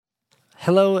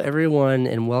Hello, everyone,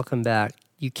 and welcome back.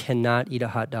 You cannot eat a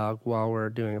hot dog while we're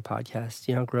doing a podcast.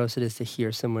 You know how gross it is to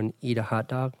hear someone eat a hot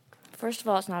dog? First of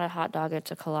all, it's not a hot dog,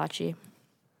 it's a kolache.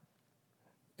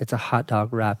 It's a hot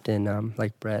dog wrapped in,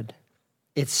 like, bread.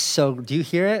 It's so... Do you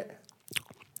hear it?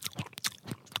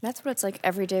 That's what it's like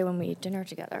every day when we eat dinner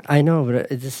together. I know, but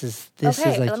this is like...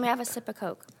 Let me have a sip of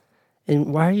Coke.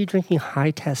 And why are you drinking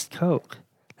high-test Coke?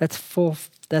 That's full...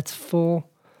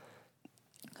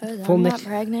 Because I'm not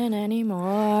pregnant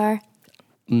anymore.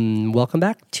 Welcome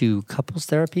back to Couples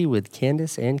Therapy with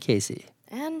Candace and Casey.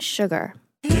 And sugar.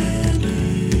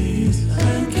 Candace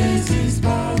and Casey's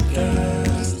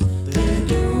podcast. They're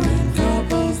doing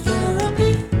couples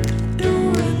therapy.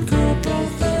 Doing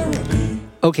couples therapy.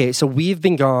 Okay, so we've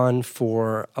been gone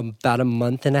for about a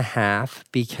month and a half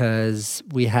because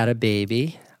we had a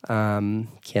baby.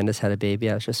 Candace had a baby.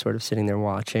 I was just sort of sitting there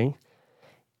watching.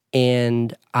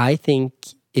 And I think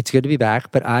it's good to be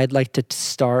back, but I'd like to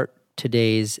start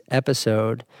today's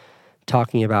episode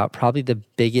talking about probably the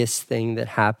biggest thing that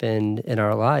happened in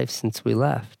our life since we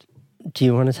left. Do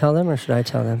you want to tell them or should I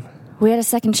tell them? We had a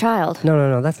second child.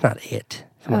 No, that's not it.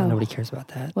 Come on, nobody cares about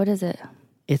that. What is it?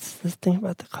 It's this thing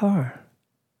about the car.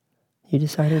 You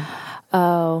decided?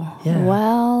 Oh, Yeah.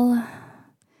 Well,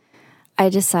 I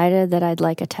decided that I'd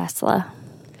like a Tesla.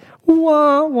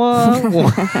 Wah, wah,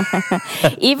 wah.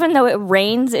 Even though it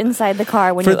rains inside the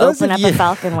car when For you those open of up you- a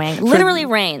Falcon Wing. Literally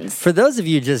rains. For those of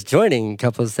you just joining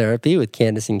Couples Therapy with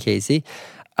Candace and Casey,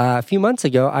 a few months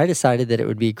ago, I decided that it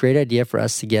would be a great idea for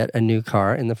us to get a new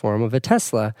car in the form of a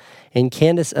Tesla. And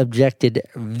Candace objected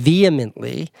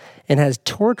vehemently and has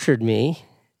tortured me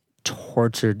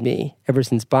ever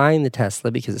since buying the Tesla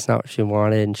because it's not what she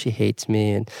wanted and she hates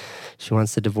me and she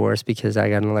wants to divorce because I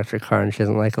got an electric car and she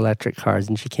doesn't like electric cars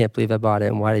and she can't believe I bought it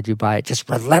and why did you buy it? Just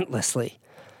relentlessly.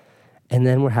 And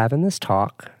then we're having this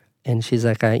talk and she's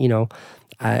like,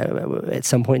 at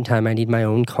some point in time, I need my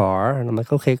own car. And I'm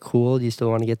like, okay, cool. Do you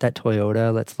still want to get that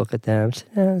Toyota? Let's look at them. She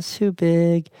said, no, it's too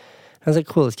big. I was like,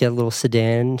 cool, let's get a little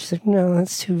sedan. She's like, no,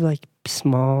 that's too,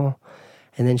 small.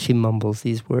 And then she mumbles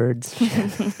these words.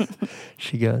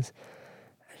 She goes,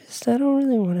 I don't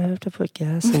really want to have to put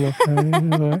gas in the car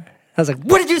anymore. I was like,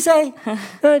 what did you say?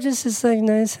 No, it's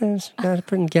nice. I'm not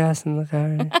putting gas in the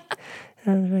car. I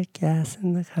don't put gas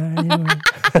in the car anymore.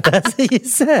 That's what you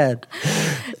said.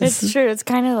 It's true. It's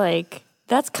kind of like,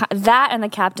 that and the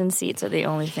captain's seats are the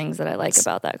only things that I like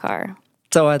about that car.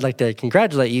 So I'd like to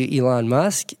congratulate you, Elon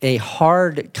Musk, a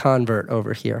hard convert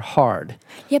over here, hard.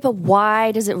 Yeah, but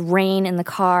why does it rain in the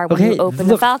car when you open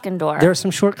the Falcon door? There are some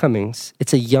shortcomings.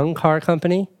 It's a young car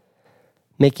company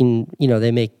making,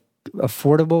 they make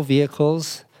affordable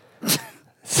vehicles.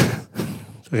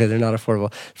 Okay, they're not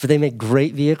affordable, but they make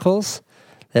great vehicles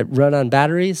that run on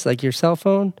batteries like your cell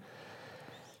phone.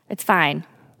 It's fine.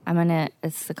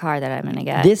 It's the car that I'm going to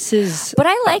get. But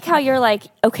I like how you're like,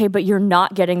 okay, but you're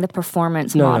not getting the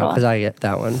performance model. No, because I get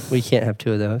that one. We can't have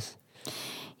two of those.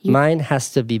 Mine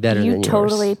has to be better than yours. You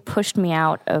totally pushed me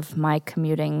out of my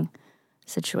commuting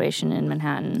situation in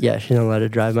Manhattan. Yeah, she's not allowed to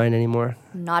drive mine anymore.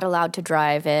 Not allowed to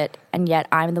drive it, and yet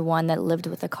I'm the one that lived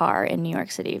with a car in New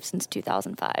York City since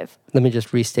 2005. Let me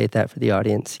just restate that for the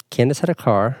audience. Candace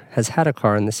has had a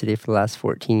car in the city for the last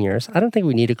 14 years. I don't think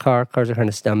we need a car. Cars are kind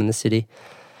of dumb in the city.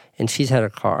 And she's had a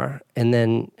car. And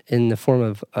then in the form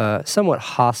of a somewhat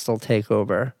hostile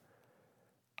takeover,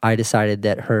 I decided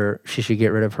that she should get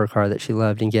rid of her car that she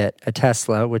loved and get a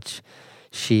Tesla, which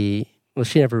she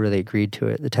never really agreed to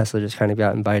it. The Tesla just kind of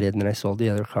got invited, and then I sold the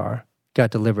other car.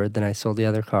 Got delivered, then I sold the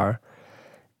other car.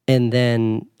 And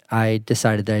then I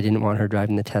decided that I didn't want her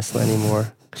driving the Tesla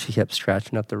anymore. She kept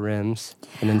scratching up the rims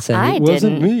and then saying, it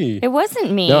wasn't me. It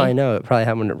wasn't me. No, I know. It probably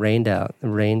happened when it rained out. The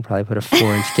rain probably put a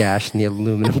 4-inch gash in the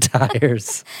aluminum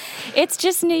tires. It's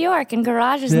just New York and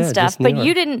garages and stuff. But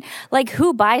you didn't,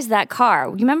 who buys that car?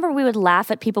 You remember we would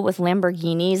laugh at people with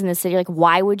Lamborghinis in the city? Like,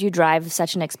 why would you drive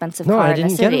such an expensive car in the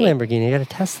city? No, I didn't get a Lamborghini. I got a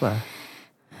Tesla.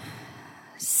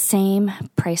 Same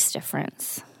price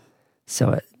difference.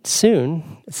 So at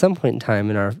some point in time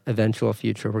in our eventual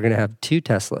future, we're going to have two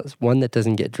Teslas. One that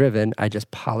doesn't get driven. I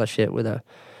just polish it with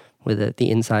the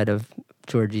inside of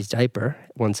Georgie's diaper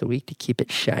once a week to keep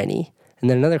it shiny. And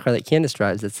then another car that Candace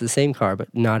drives that's the same car,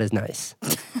 but not as nice.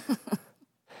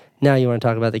 Now you want to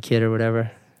talk about the kid or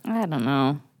whatever? I don't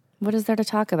know. What is there to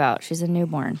talk about? She's a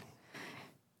newborn.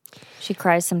 She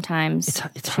cries sometimes.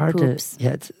 It's hard poops.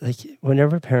 Yeah, it's like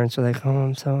whenever parents are like, oh,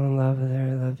 I'm so in love with her,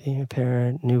 I love being a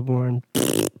parent, newborn,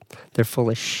 they're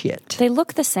full of shit. They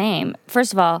look the same.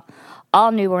 First of all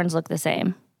newborns look the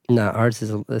same. No, ours is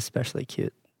especially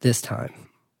cute this time.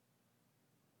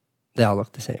 They all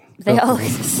look the same. They all look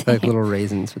the same. Like little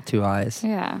raisins with two eyes.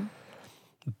 Yeah.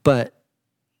 But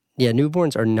yeah,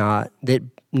 newborns are not.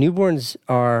 Newborns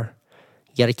are.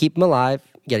 You got to keep them alive.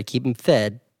 You got to keep them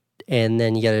fed, and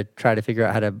then you got to try to figure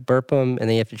out how to burp them, and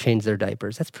then you have to change their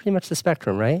diapers. That's pretty much the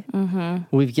spectrum, right?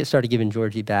 Mm-hmm. We've started giving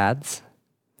Georgie baths.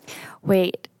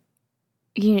 Wait,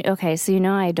 okay? So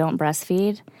I don't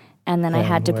breastfeed, and then I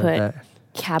had to put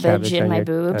cabbage in my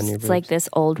boobs. It's like this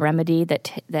old remedy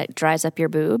that dries up your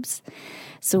boobs.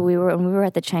 So when we were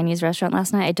at the Chinese restaurant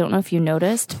last night, I don't know if you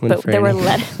noticed, but there were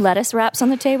lettuce wraps on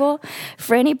the table.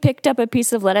 Franny picked up a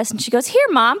piece of lettuce and she goes, "Here,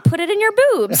 Mom, put it in your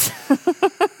boobs."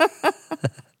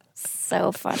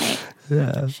 So funny.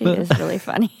 Yeah, she is really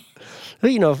funny. But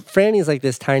Franny's like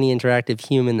this tiny interactive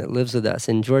human that lives with us,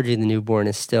 and Georgie the newborn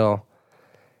is still.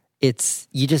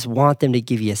 You just want them to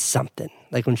give you something.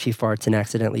 Like when she farts and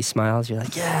accidentally smiles, you're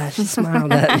like, yeah, she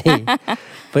smiled at me.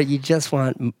 But you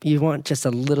want just a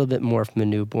little bit more from a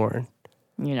newborn.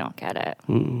 You don't get it.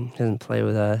 She doesn't play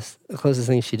with us. The closest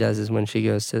thing she does is when she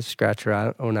goes to scratch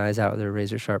her own eyes out with her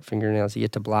razor sharp fingernails. You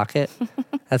get to block it.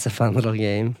 That's a fun little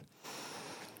game.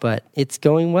 But it's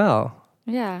going well.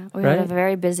 Yeah. We had a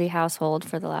very busy household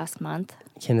for the last month.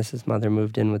 Candace's mother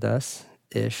moved in with us,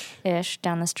 Ish,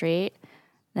 down the street.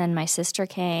 Then my sister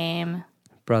came,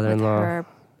 brother-in-law, with her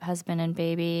husband and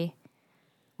baby,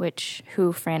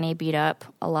 who Franny beat up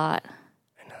a lot.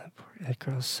 I know, that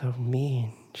girl's so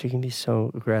mean. She can be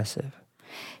so aggressive.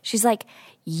 She's like,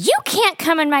 "You can't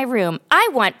come in my room. I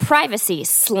want privacy."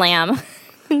 Slam.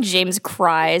 James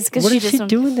cries because what is she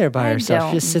doing there by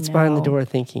herself? She just sits behind the door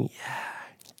thinking, "Yeah,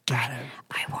 got him.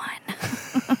 I won."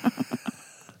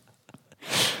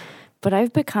 But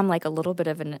I've become like a little bit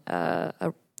of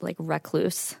a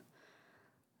recluse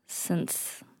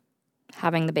since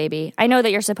having the baby. I know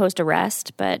that you're supposed to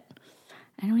rest, but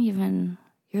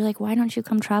you're like, "Why don't you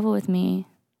come travel with me?"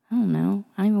 I don't know.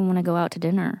 I don't even want to go out to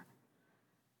dinner.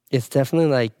 It's definitely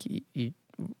like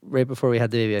right before we had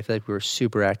the baby, I feel like we were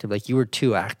super active. Like you were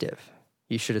too active.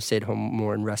 You should have stayed home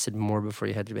more and rested more before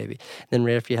you had your baby. And then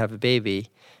right after you have a baby,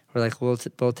 we're like, we'll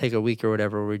take a week or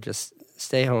whatever where we just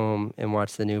stay home and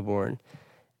watch the newborn.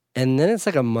 And then it's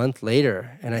like a month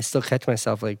later, and I still catch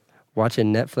myself like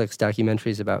watching Netflix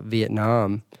documentaries about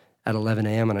Vietnam at 11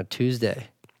 a.m. on a Tuesday.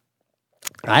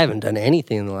 I haven't done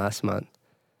anything in the last month.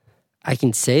 I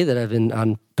can say that I've been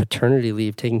on paternity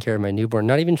leave taking care of my newborn.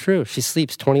 Not even true. She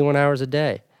sleeps 21 hours a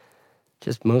day.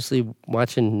 Just mostly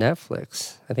watching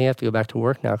Netflix. I think I have to go back to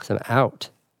work now because I'm out.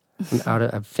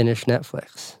 I've finished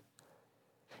Netflix.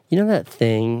 You know that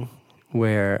thing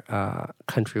where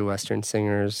country western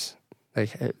singers,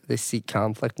 they seek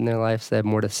conflict in their life, so they have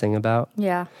more to sing about?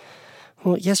 Yeah.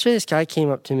 Well, yesterday this guy came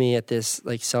up to me at this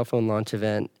cell phone launch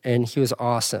event, and he was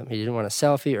awesome. He didn't want a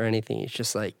selfie or anything. He's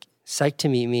just psyched to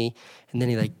meet me, and then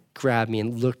he grabbed me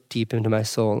and looked deep into my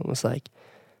soul and was like,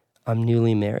 "I'm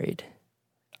newly married.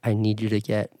 I need you to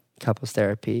get couples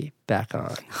therapy back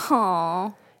on."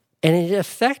 Aww. And it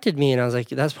affected me, and I was like,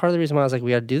 that's part of the reason why I was like,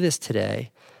 we got to do this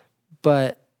today.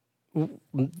 But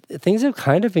things have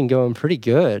kind of been going pretty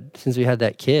good since we had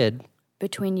that kid.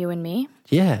 Between you and me?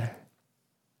 Yeah.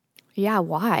 Yeah,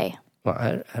 why? Well,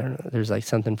 I don't know. There's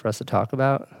something for us to talk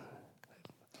about.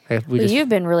 You've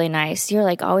been really nice.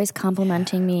 You're always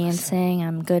complimenting me and saying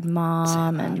I'm a good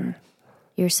mom, and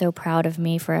you're so proud of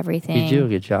me for everything. You do a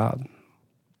good job.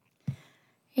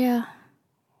 Yeah.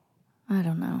 I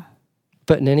don't know.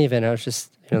 But in any event, I was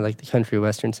just, the country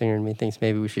western singer in me thinks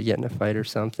maybe we should get in a fight or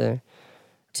something.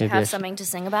 To have something to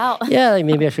sing about? Yeah,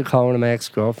 maybe I should call one of my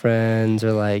ex-girlfriends,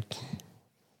 or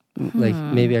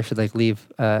maybe I should leave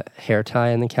a hair tie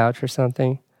in the couch or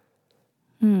something.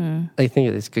 I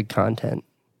think it's good content.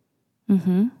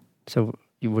 Mm-hmm. So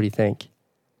what do you think?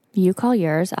 You call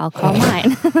yours, I'll call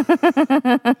mine. You're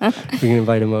going to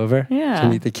invite him over? Yeah. To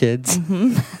meet the kids?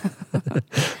 Mm-hmm.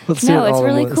 Let's do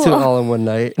it all in one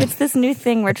night. It's this new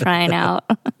thing we're trying out.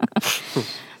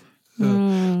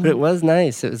 But it was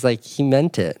nice. It was he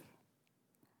meant it.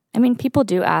 I mean, people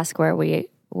do ask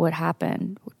what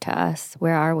happened to us.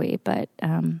 Where are we? But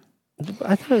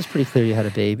I thought it was pretty clear you had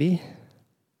a baby.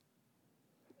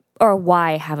 Or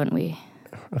why haven't we?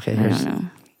 Okay,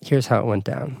 here's how it went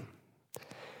down.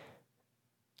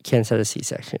 Candace had a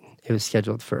C-section. It was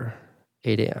scheduled for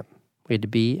 8 a.m. We had to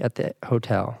be at the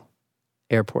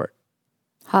airport,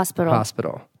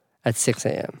 hospital at 6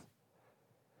 a.m.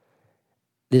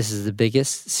 This is the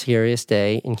biggest, scariest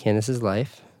day in Candace's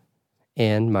life,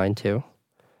 and mine too.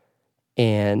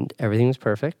 And everything was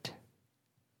perfect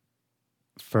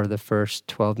for the first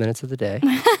 12 minutes of the day.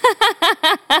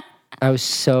 I was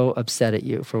so upset at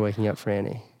you for waking up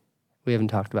Franny. We haven't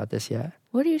talked about this yet.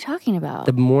 What are you talking about?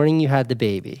 The morning you had the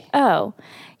baby. Oh,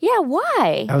 yeah.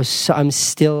 Why? I'm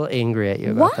still angry at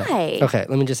you about that. Why? Okay,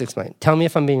 let me just explain. Tell me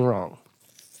if I'm being wrong.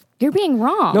 You're being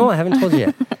wrong. No, I haven't told you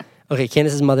yet. Okay,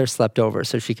 Candace's mother slept over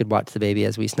so she could watch the baby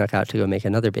as we snuck out to go make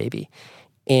another baby.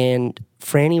 And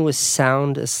Franny was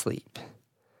sound asleep.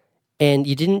 And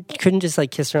you couldn't just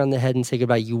like kiss her on the head and say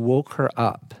goodbye. You woke her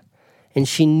up. And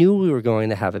she knew we were going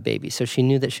to have a baby. So she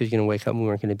knew that she was going to wake up and we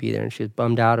weren't going to be there. And she was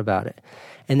bummed out about it.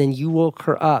 And then you woke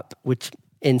her up,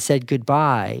 and said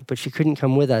goodbye, but she couldn't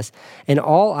come with us. And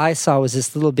all I saw was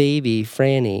this little baby,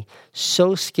 Franny,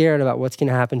 so scared about what's going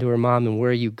to happen to her mom and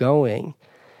where are you going.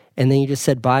 And then you just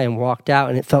said bye and walked out.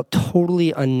 And it felt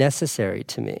totally unnecessary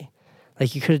to me.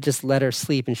 Like you could have just let her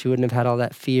sleep and she wouldn't have had all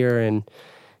that fear and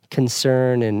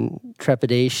concern and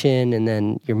trepidation. And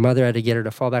then your mother had to get her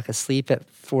to fall back asleep at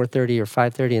 4:30 or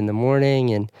 5:30 in the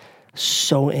morning. And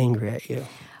so angry at you.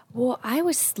 Well, I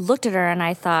looked at her and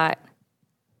I thought,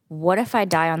 what if I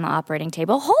die on the operating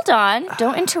table? Hold on.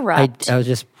 Don't interrupt. I was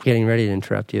just getting ready to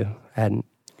interrupt you. I hadn't,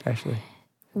 actually.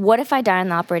 What if I die on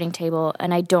the operating table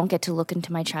and I don't get to look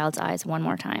into my child's eyes one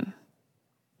more time?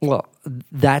 Well,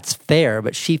 that's fair,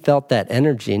 but she felt that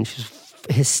energy and she's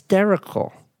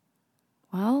hysterical.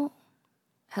 Well,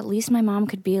 at least my mom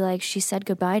could be like, she said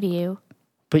goodbye to you.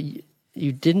 But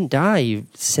you didn't die. You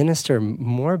sinister,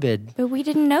 morbid. But we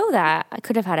didn't know that. I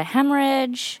could have had a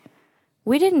hemorrhage.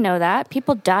 We didn't know that.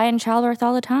 People die in childbirth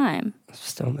all the time. I'm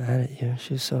still mad at you.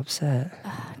 She was so upset.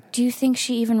 Do you think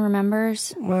she even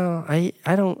remembers? Well, I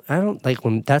don't like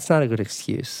when that's not a good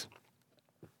excuse.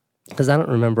 Because I don't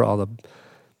remember all the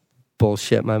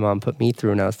bullshit my mom put me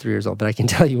through when I was 3 years old. But I can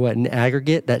tell you what, in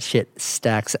aggregate, that shit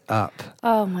stacks up.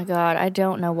 Oh my God. I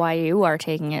don't know why you are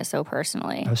taking it so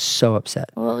personally. I was so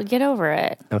upset. Well, get over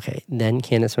it. Okay. Then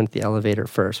Candace went to the elevator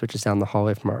first, which is down the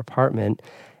hallway from our apartment.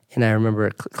 And I remember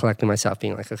collecting myself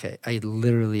being like, okay, I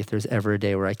literally, if there's ever a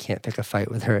day where I can't pick a fight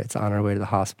with her, it's on our way to the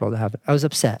hospital to have it. I was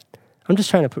upset. I'm just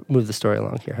trying to move the story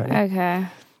along here, honey. Okay.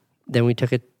 Then we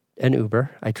took an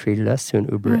Uber. I treated us to an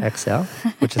Uber XL,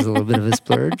 which is a little bit of a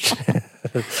splurge.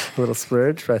 A little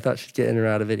splurge, but I thought she'd get in or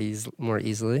out of it more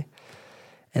easily.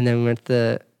 And then we went to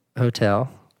the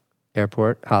hotel,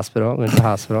 airport, hospital, went to the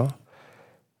hospital,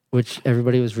 which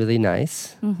everybody was really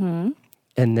nice. Mm-hmm.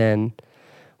 And then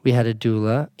we had a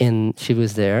doula, and she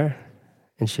was there,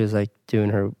 and she was like doing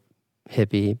her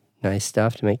hippie, nice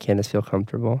stuff to make Candace feel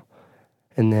comfortable.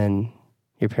 And then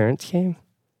your parents came,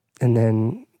 and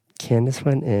then Candace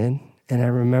went in, and I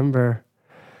remember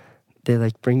they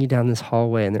like bring you down this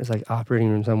hallway, and there's like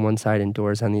operating rooms on one side and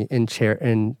doors on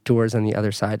the doors on the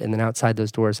other side, and then outside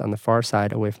those doors on the far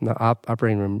side, away from the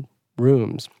operating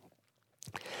rooms,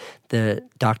 the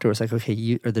doctor was like,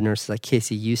 "Okay, the nurse was like,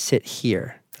 Casey, you sit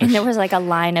here." And there was like a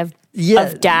line of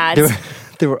dads.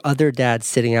 There were other dads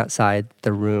sitting outside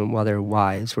the room while their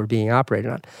wives were being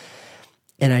operated on.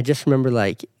 And I just remember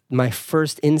like my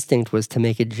first instinct was to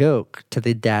make a joke to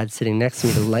the dad sitting next to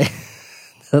me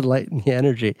to lighten the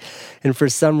energy. And for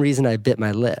some reason I bit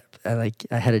my lip. I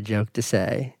had a joke to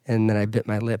say, and then I bit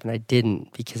my lip, and I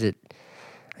didn't because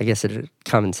I guess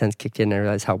common sense kicked in, and I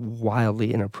realized how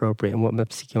wildly inappropriate and what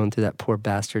must be going through that poor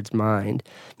bastard's mind,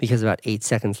 because about 8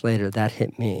 seconds later, that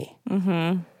hit me.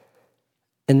 Mm-hmm.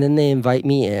 And then they invite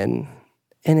me in,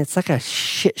 and it's like a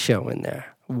shit show in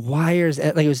there. Wires,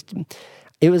 like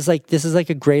it was like, this is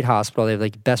like a great hospital. They have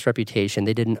like best reputation.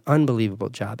 They did an unbelievable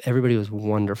job. Everybody was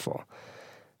wonderful.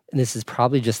 And this is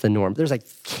probably just the norm. There's like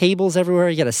cables everywhere.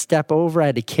 You got to step over. I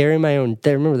had to carry my own.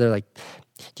 I remember they're like,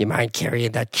 do you mind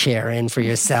carrying that chair in for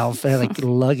yourself? And I like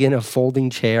lug in a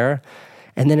folding chair.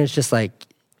 And then it's just like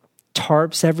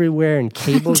tarps everywhere and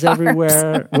cables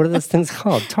everywhere. What are those things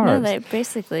called? Tarps? No, they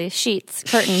basically sheets,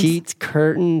 curtains. Sheets,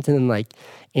 curtains, and then like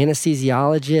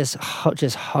anesthesiologist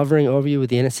just hovering over you with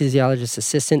the anesthesiologist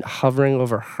assistant hovering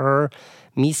over her,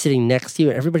 me sitting next to you.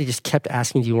 And everybody just kept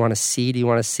asking, do you want to see? Do you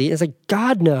want to see? It's like,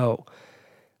 God, no.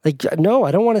 Like, no,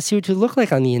 I don't want to see what you look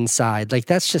like on the inside. Like,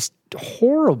 that's just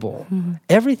horrible. Mm-hmm.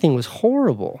 Everything was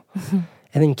horrible. Mm-hmm.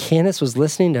 And then Candace was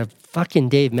listening to fucking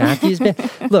Dave Matthews Band.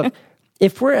 Look,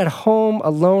 if we're at home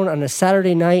alone on a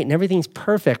Saturday night and everything's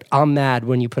perfect, I'm mad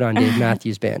when you put on Dave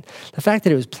Matthews Band. The fact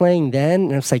that it was playing then,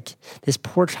 and it's like, this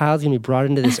poor child's going to be brought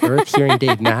into this earth hearing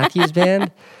Dave Matthews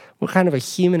Band? What kind of a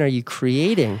human are you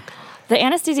creating? The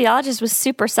anesthesiologist was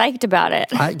super psyched about it.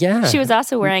 Yeah. She was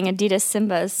also wearing Adidas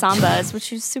Sambas,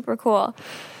 which was super cool.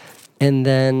 And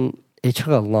then it took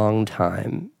a long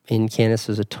time, and Candace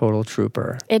was a total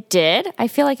trooper. It did? I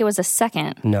feel like it was a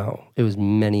second. No, it was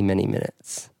many, many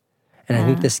minutes. And I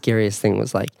think the scariest thing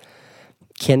was like,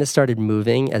 Candace started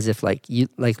moving as if like you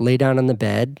like lay down on the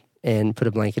bed and put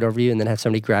a blanket over you and then have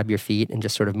somebody grab your feet and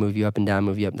just sort of move you up and down,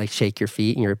 move you up, like shake your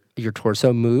feet and your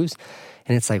torso moves.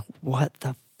 And it's like, what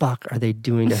the fuck are they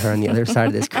doing to her on the other side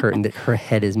of this curtain that her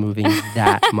head is moving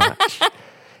that much?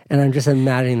 And I'm just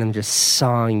imagining them just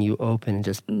sawing you open and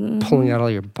just pulling out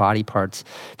all your body parts,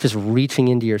 just reaching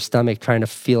into your stomach, trying to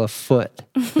feel a foot.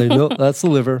 Like, no, that's the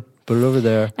liver. Put it over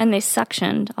there. And they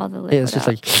suctioned all the liquid It was just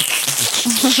like...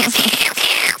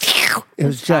 it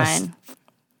was just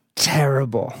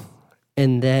terrible.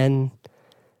 And then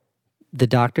the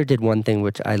doctor did one thing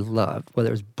which I loved. Whether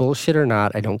it was bullshit or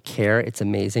not, I don't care. It's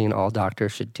amazing, and all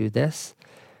doctors should do this.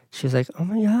 She was like, oh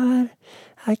my God,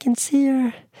 I can see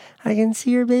her. I can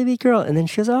see your baby girl. And then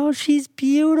she goes, oh, she's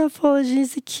beautiful.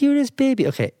 She's the cutest baby.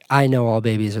 Okay, I know all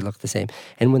babies look the same.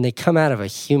 And when they come out of a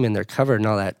human, they're covered in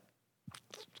all that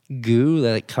goo,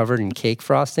 they're like covered in cake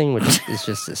frosting, which is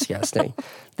just disgusting.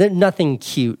 There's nothing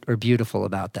cute or beautiful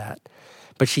about that.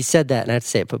 But she said that, and I have to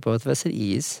say, it put both of us at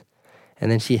ease. And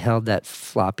then she held that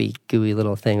floppy, gooey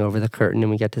little thing over the curtain,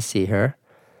 and we got to see her.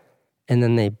 And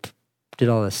then they did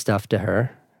all this stuff to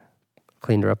her,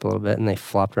 cleaned her up a little bit, and they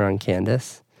flopped her on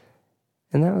Candace.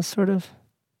 And that was sort of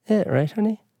it, right,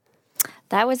 honey?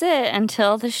 That was it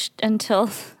until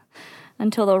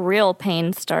the real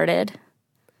pain started.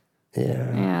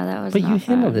 Yeah, that was. But not you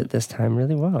handled fun. it this time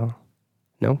really well.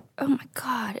 No? Oh my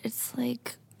God, it's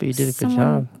like. But you did a good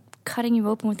job. Cutting you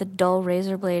open with a dull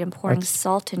razor blade and pouring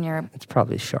salt in your. It's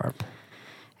probably sharp.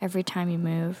 Every time you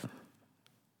move.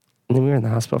 And then we were in the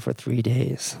hospital for 3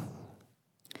 days.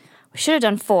 We should have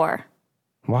done 4.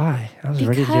 Why? I was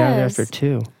ready to get out of there after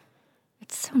 2.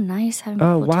 It's so nice having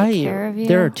people take care of you.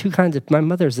 There are 2 kinds of... My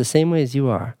mother's the same way as you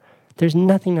are. There's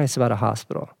nothing nice about a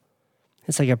hospital.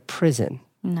 It's like a prison.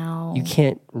 No. You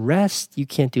can't rest. You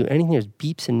can't do anything. There's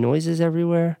beeps and noises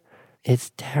everywhere.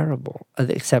 It's terrible.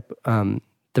 Except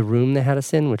the room they had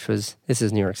us in, which was... This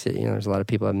is New York City. You know, there's a lot of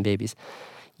people having babies.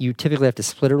 You typically have to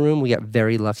split a room. We got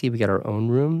very lucky. We got our own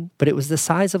room. But it was the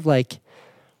size of like...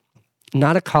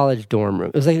 Not a college dorm room.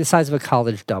 It was like the size of a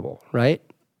college double, right?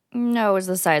 No, it was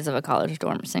the size of a college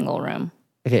dorm, single room.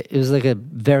 Okay, it was like a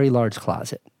very large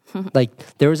closet.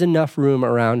 Like, there was enough room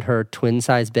around her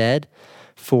twin-size bed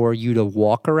for you to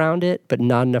walk around it, but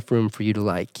not enough room for you to,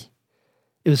 like...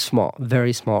 It was small,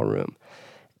 very small room.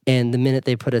 And the minute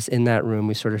they put us in that room,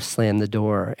 we sort of slammed the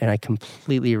door, and I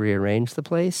completely rearranged the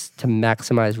place to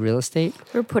maximize real estate.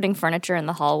 We were putting furniture in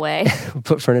the hallway. We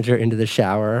put furniture into the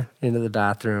shower, into the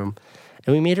bathroom,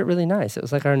 and we made it really nice. It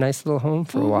was like our nice little home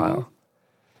for a while.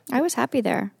 I was happy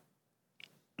there.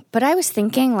 But I was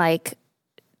thinking, like,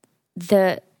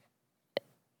 the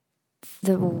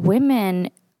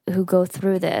women who go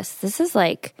through this is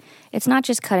like, it's not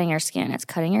just cutting your skin. It's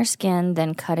cutting your skin,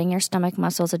 then cutting your stomach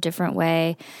muscles a different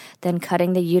way, then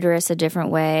cutting the uterus a different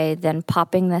way, then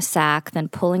popping the sac, then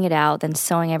pulling it out, then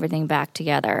sewing everything back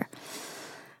together.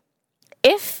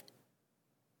 If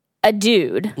a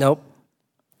dude... Nope.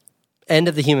 End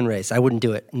of the human race. I wouldn't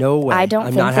do it. No way.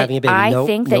 I'm not having a baby. I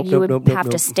think that you would have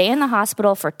to stay in the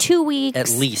hospital for 2 weeks.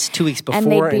 At least 2 weeks before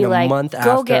and they'd be like, month after.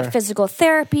 Go get physical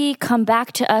therapy, come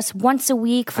back to us once a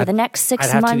week for the next 6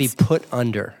 months. I'd have to be put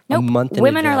under a month in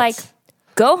Women advance. are like,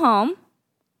 go home.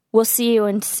 We'll see you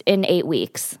in 8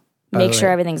 weeks. Make sure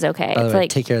everything's okay. It's like,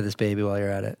 take care of this baby while you're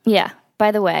at it. Yeah.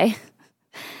 By the way,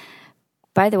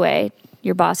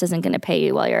 your boss isn't going to pay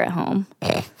you while you're at home.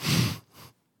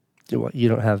 You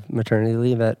don't have maternity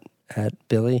leave at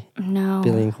Billy? No.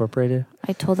 Billy Incorporated?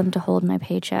 I told them to hold my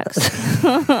paychecks.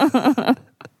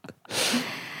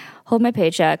 Hold my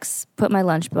paychecks. Put my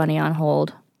lunch money on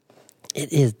hold.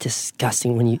 It is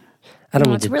disgusting when you... I don't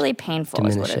mean it's really painful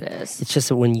is what it is. It's just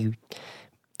that when you...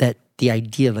 The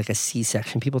idea of like a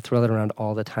C-section, people throw that around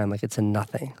all the time like it's a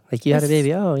nothing. Like you had a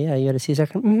baby. Oh, yeah, you had a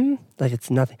C-section? Mm-hmm. Like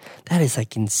it's nothing. That is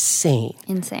like insane.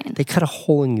 Insane. They cut a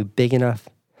hole in you big enough.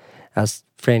 As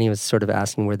Franny was sort of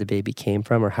asking where the baby came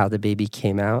from or how the baby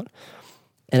came out.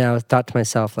 And I thought to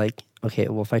myself, like, okay,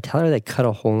 well, if I tell her they cut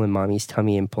a hole in mommy's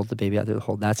tummy and pulled the baby out through the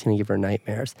hole, that's going to give her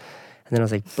nightmares. And then I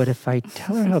was like, but if I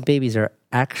tell her how babies are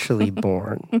actually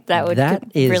born, that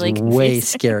is really way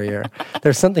scarier.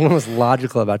 There's something almost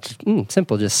logical about just,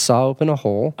 simple, just saw open a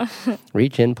hole,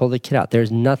 reach in, pull the kid out.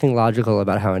 There's nothing logical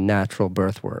about how a natural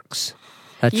birth works.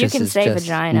 That you can say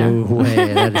vagina. No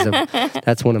way.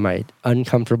 That's one of my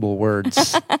uncomfortable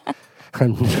words.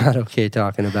 I'm not okay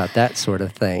talking about that sort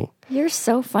of thing. You're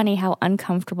so funny how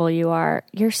uncomfortable you are.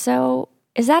 Is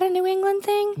that a New England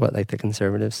thing? What, like the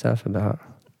conservative stuff about?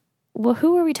 Well,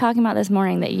 who were we talking about this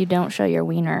morning that you don't show your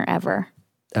wiener ever?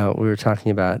 Oh, we were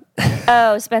talking about...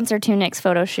 Spencer Tunick's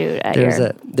photo shoot at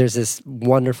There's this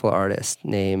wonderful artist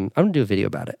named... I'm going to do a video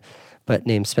about it. but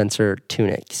named Spencer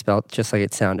Tunick, spelled just like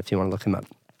it sounds if you want to look him up.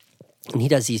 And he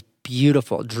does these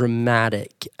beautiful,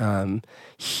 dramatic,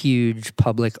 huge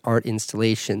public art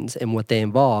installations. And what they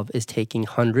involve is taking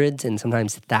hundreds and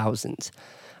sometimes thousands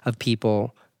of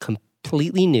people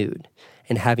completely nude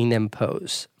and having them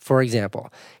pose. For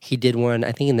example, he did one,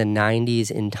 I think in the 90s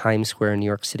in Times Square in New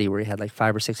York City, where he had like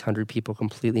 500 or 600 people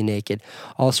completely naked,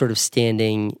 all sort of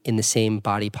standing in the same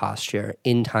body posture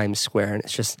in Times Square.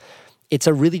 And it's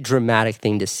a really dramatic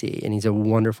thing to see. And he's a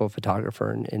wonderful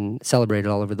photographer and celebrated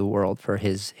all over the world for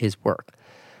his work.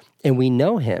 And we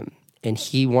know him, and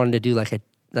he wanted to do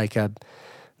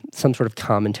some sort of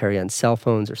commentary on cell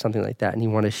phones or something like that, and he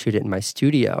wanted to shoot it in my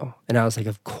studio. And I was like,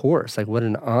 of course, like what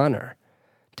an honor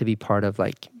to be part of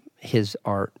like his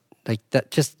art, like that,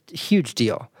 just huge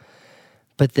deal.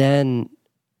 But then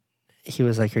he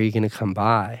was like, are you going to come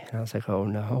by? And I was like, oh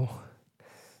no.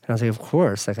 And I was like, of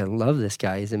course, like I love this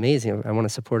guy. He's amazing. I want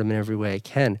to support him in every way I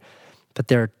can. But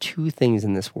there are two things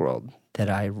in this world that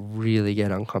I really get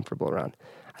uncomfortable around.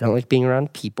 I don't like being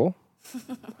around people.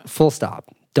 Full stop.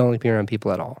 Don't like being around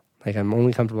people at all. Like I'm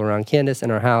only comfortable around Candace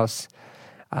and our house.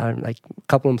 Like a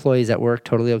couple employees at work,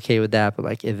 totally okay with that. But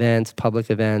like events, public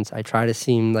events, I try to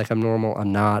seem like I'm normal.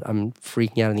 I'm not. I'm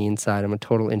freaking out on the inside. I'm a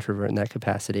total introvert in that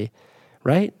capacity.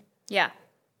 Right? Yeah.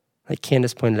 Like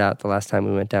Candace pointed out the last time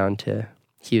we went down to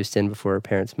Houston before her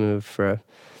parents moved for a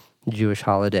Jewish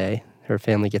holiday. Her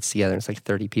family gets together. It's like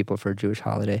 30 people for a Jewish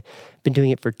holiday. Been doing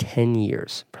it for 10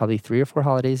 years, probably 3 or 4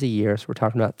 holidays a year. So we're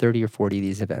talking about 30 or 40 of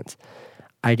these events.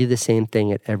 I do the same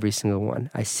thing at every single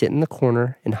one. I sit in the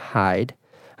corner and hide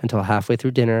until halfway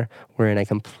through dinner, wherein I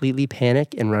completely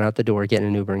panic and run out the door, get in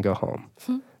an Uber, and go home.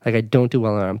 Like I don't do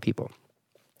well around people.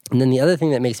 And then the other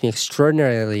thing that makes me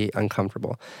extraordinarily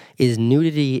uncomfortable is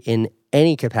nudity in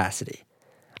any capacity.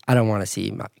 I don't want to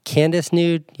see Candace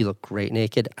nude. You look great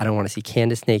naked. I don't want to see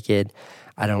Candace naked.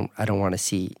 I don't want to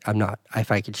see,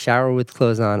 if I could shower with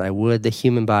clothes on, I would. The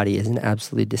human body is an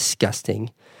absolutely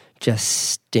disgusting, just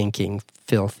stinking,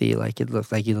 filthy, like it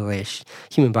looks like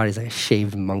human body's like a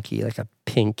shaved monkey, like a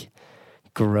pink,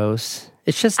 gross.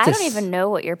 It's just I don't even know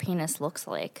what your penis looks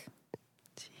like.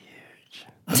 It's huge.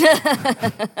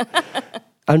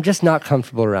 I'm just not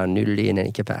comfortable around nudity in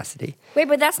any capacity. Wait,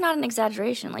 but that's not an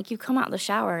exaggeration. Like you come out of the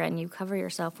shower and you cover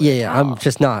yourself with a towel. I'm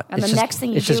just not. And the next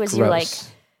thing you do is you like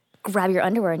grab your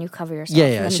underwear and you cover yourself. Yeah,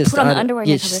 and then you put on the underwear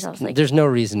and you cover yourself. Like, there's no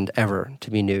reason ever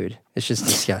to be nude. It's just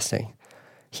disgusting.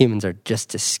 Humans are just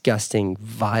disgusting,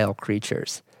 vile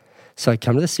creatures. So I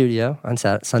come to the studio on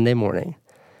Sunday morning,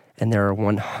 and there are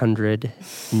 100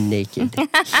 naked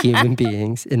human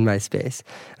beings in my space.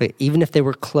 Like, even if they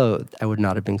were clothed, I would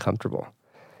not have been comfortable.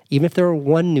 Even if there were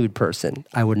one nude person,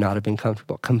 I would not have been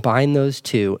comfortable. Combine those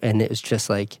two, and it was just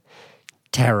like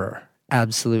terror,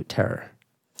 absolute terror.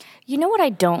 You know what I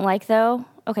don't like, though?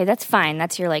 Okay, that's fine.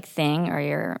 That's your like thing or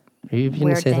your Are you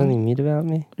going to say something mean about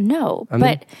me? No,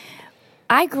 but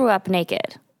I grew up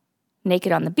naked.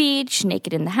 Naked on the beach,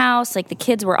 naked in the house. Like the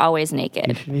kids were always naked.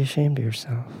 You should be ashamed of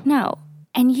yourself. No.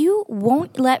 And you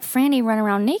won't let Franny run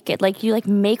around naked. Like you like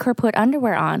make her put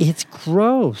underwear on. It's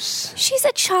gross. She's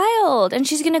a child and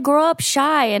she's going to grow up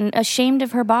shy and ashamed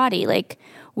of her body. Like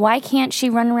why can't she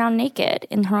run around naked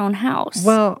in her own house?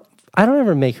 Well, I don't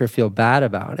ever make her feel bad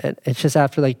about it. It's just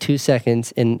after like 2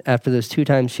 seconds, and after those 2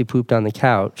 times she pooped on the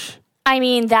couch. I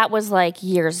mean, that was like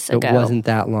years ago. It wasn't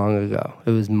that long ago.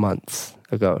 It was months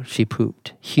ago. She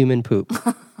pooped. Human poop.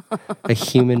 A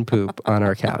human poop on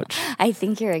our couch. I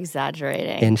think you're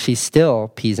exaggerating. And she still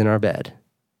pees in our bed.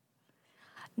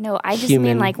 No, I just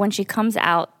mean like when she comes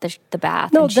out the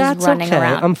bath no, and she's running okay.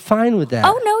 around. I'm fine with that.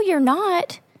 Oh, no, you're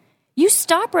not. You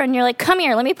stop her and you're like, come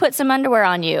here, let me put some underwear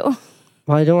on you.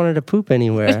 Well, I don't want her to poop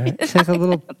anywhere. She's like a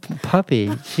little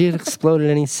puppy. She'd explode at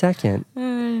any second.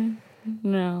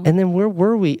 No. And then where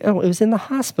were we? Oh, it was in the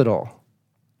hospital.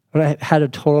 When I had a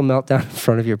total meltdown in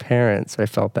front of your parents, I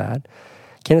felt bad.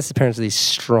 Candace's parents are these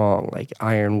strong, like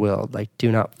iron-willed, like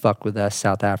do not fuck with us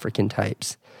South African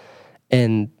types.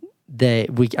 And I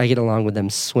get along with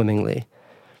them swimmingly.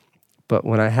 But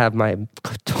when I have my...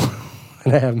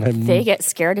 they get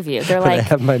scared of you. They're like... I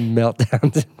have my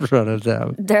meltdowns in front of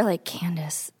them. They're like,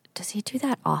 Candace, does he do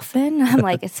that often? I'm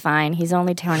like, it's fine. He's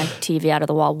only tearing a TV out of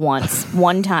the wall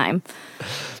one time.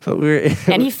 But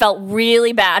and he felt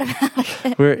really bad about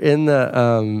it. We're in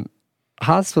the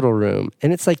hospital room,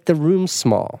 and it's like the room's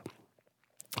small.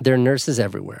 There are nurses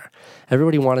everywhere.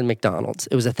 Everybody wanted McDonald's.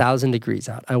 It was 1,000 degrees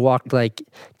out. I walked like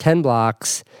 10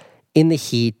 blocks in the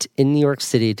heat in New York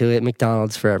City to get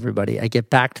McDonald's for everybody. I get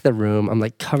back to the room. I'm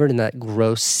like covered in that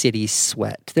gross city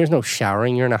sweat. There's no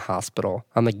showering. You're in a hospital.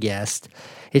 I'm a guest.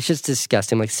 It's just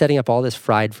disgusting. Like setting up all this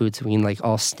fried food so we can like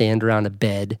all stand around a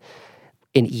bed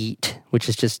and eat, which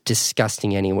is just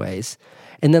disgusting anyways.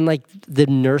 And then like the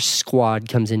nurse squad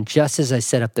comes in just as I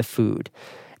set up the food.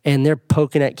 And they're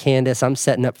poking at Candace. I'm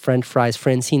setting up French fries.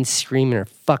 Francine's screaming her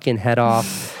fucking head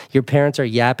off. Your parents are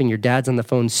yapping. Your dad's on the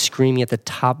phone screaming at the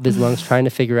top of his lungs trying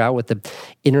to figure out what the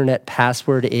internet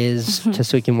password is just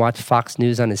so he can watch Fox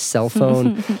News on his cell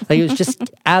phone. Like it was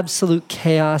just absolute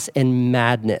chaos and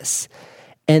madness.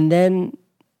 And then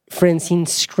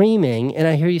Francine's screaming, and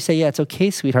I hear you say, yeah, it's okay,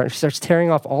 sweetheart. And she starts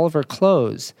tearing off all of her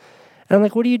clothes. And I'm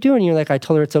like, what are you doing? And you're like, I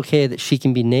told her it's okay that she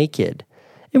can be naked.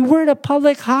 And we're in a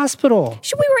public hospital.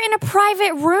 We were in a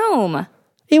private room.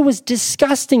 It was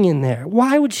disgusting in there.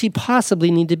 Why would she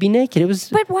possibly need to be naked?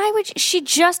 But why would she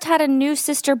just had a new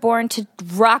sister born to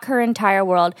rock her entire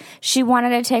world. She wanted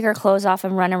to take her clothes off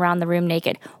and run around the room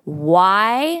naked.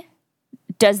 Why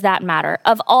does that matter?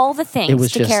 Of all the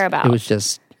things to care about. It was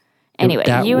just... Anyway,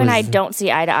 and I don't see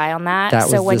eye to eye on that.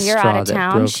 So when you're out of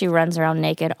town, she runs around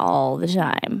naked all the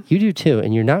time. You do too,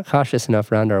 and you're not cautious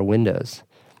enough around our windows.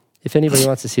 If anybody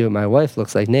wants to see what my wife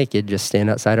looks like naked, just stand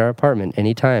outside our apartment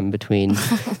anytime between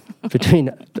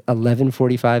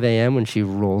 11:45 a.m. when she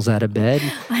rolls out of bed.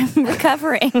 I'm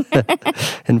recovering.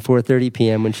 And 4:30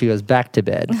 p.m. when she goes back to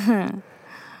bed.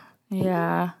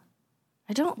 Yeah.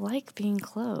 I don't like being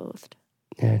clothed.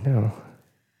 Yeah, I know.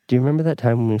 Do you remember that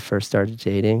time when we first started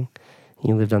dating?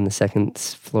 You lived on the second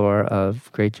floor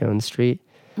of Great Jones Street,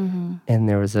 and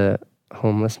there was a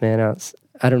homeless man outside.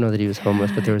 I don't know that he was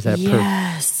homeless, but there was that.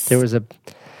 Yes.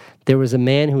 There was a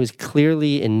man who was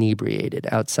clearly inebriated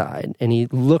outside, and he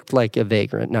looked like a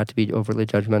vagrant. Not to be overly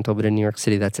judgmental, but in New York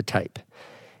City, that's a type.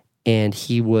 And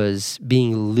he was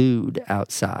being lewd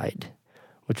outside,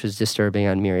 which was disturbing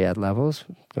on myriad levels.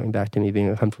 Going back to me being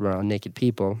uncomfortable around naked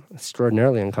people,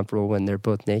 extraordinarily uncomfortable when they're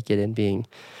both naked and being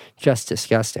just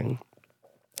disgusting.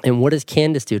 And what does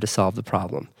Candace do to solve the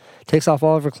problem? Takes off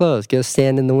all of her clothes, goes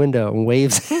stand in the window and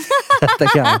waves at the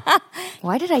guy.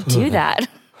 Why did I do that?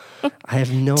 I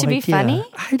have no idea. To be funny?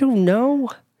 I don't know.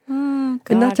 Oh, God,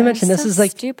 and not to mention, this is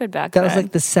like stupid back that then. was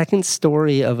like the second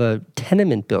story of a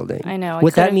tenement building. I know.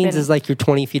 What that means is like you're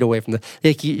 20 feet away from the.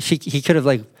 Like he could have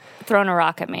like thrown a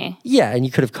rock at me. Yeah, and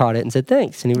you could have caught it and said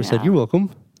thanks, and he would have said, "You're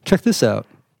welcome. Check this out.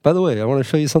 By the way, I want to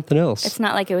show you something else." It's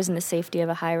not like it was in the safety of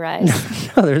a high rise.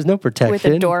 No, there's no protection with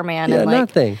a doorman. Yeah, and like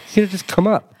nothing. He could have just come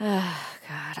up. Oh,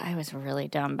 God, I was really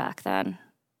dumb back then.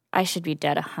 I should be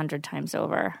dead 100 times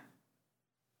over.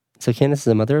 So Candace is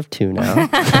a mother of 2 now.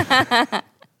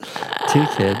 2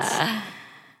 kids.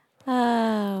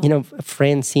 Oh. You know,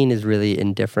 Francine is really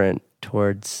indifferent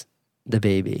towards the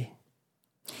baby.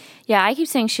 Yeah, I keep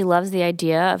saying she loves the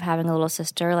idea of having a little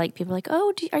sister. Like, people are like,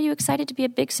 oh, are you excited to be a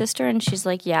big sister? And she's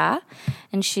like, yeah.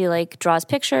 And she, like, draws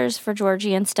pictures for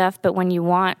Georgie and stuff. But when you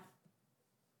want,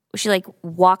 she, like,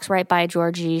 walks right by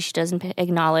Georgie. She doesn't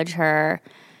acknowledge her.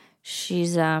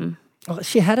 She's, Well,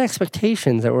 she had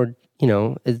expectations that were, you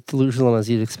know, as delusional as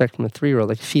you'd expect from a 3-year-old.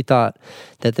 Like, she thought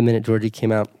that the minute Georgie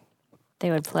came out, they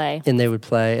would play. And they would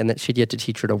play, and that she'd get to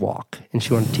teach her to walk. And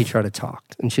she wanted to teach her how to talk.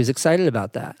 And she was excited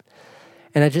about that.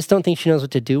 And I just don't think she knows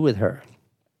what to do with her.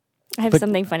 I have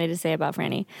something funny to say about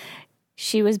Franny.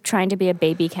 She was trying to be a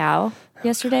baby cow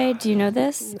yesterday. Do you know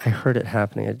this? I heard it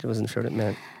happening. I wasn't sure what it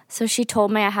meant. So she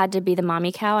told me I had to be the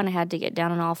mommy cow and I had to get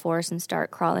down on all fours and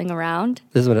start crawling around.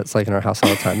 This is what it's like in our house all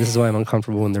the time. This is why I'm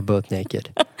uncomfortable when they're both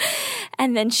naked.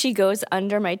 And then she goes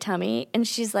under my tummy and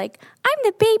she's like, I'm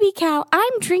the baby cow.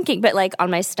 I'm drinking. But like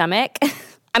on my stomach,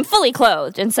 I'm fully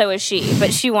clothed and so is she.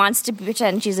 But she wants to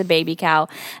pretend she's a baby cow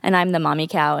and I'm the mommy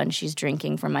cow and she's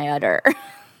drinking from my udder.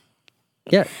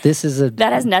 Yeah, this is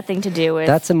that has nothing to do with.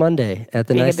 That's a Monday at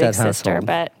the Neistat household.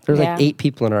 But there was like 8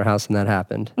 people in our house when that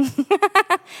happened.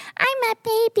 I'm a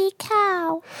baby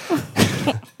cow.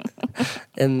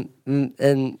 and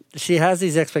she has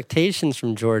these expectations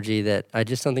from Georgie that I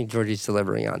just don't think Georgie's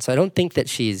delivering on. So I don't think that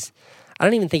I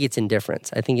don't even think it's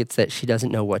indifference. I think it's that she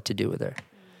doesn't know what to do with her.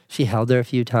 She held her a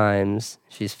few times.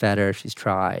 She's fed her. She's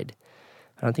tried.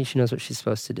 I don't think she knows what she's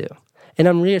supposed to do. And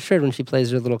I'm reassured when she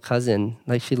plays her little cousin.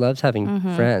 Like, she loves having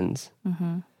friends.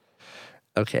 Mm-hmm.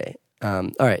 Okay. All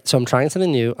right. So I'm trying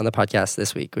something new on the podcast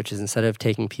this week, which is instead of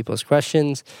taking people's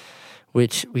questions,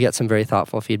 which we got some very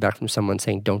thoughtful feedback from someone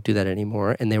saying, don't do that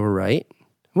anymore. And they were right.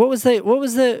 What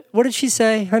did she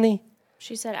say, honey?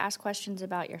 She said, ask questions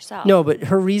about yourself. No, but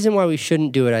her reason why we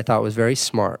shouldn't do it, I thought was very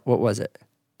smart. What was it?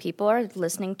 People are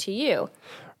listening to you.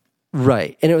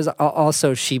 Right. And it was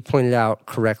also, she pointed out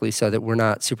correctly so that we're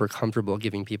not super comfortable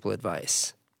giving people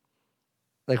advice.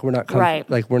 Like, we're not, right.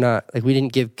 Like, we're not, like, we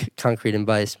didn't give concrete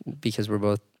advice because we're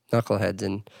both knuckleheads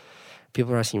and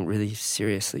People are asking really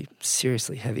seriously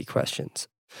heavy questions.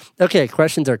 Okay,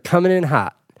 questions are coming in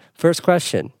hot. First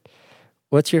question.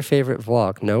 What's your favorite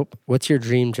vlog? Nope. What's your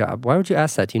dream job? Why would you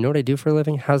ask that? Do you know what I do for a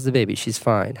living? How's the baby? She's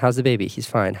fine. How's the baby? He's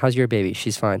fine. How's your baby?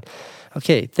 She's fine.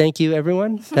 Okay, thank you,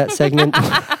 everyone. That segment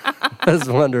was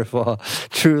wonderful.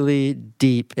 Truly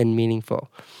deep and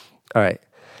meaningful. All right.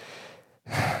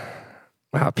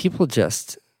 Wow, people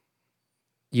just...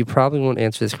 You probably won't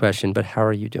answer this question, but how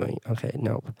are you doing? Okay,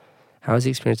 nope. How was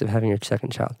the experience of having your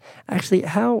second child? Actually,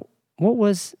 what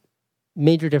was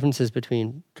major differences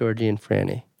between Georgie and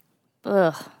Franny?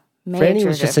 Ugh, Franny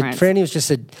was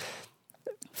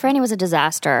a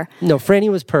disaster. No, Franny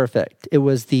was perfect. It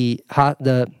was I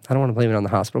don't want to blame it on the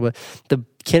hospital, but the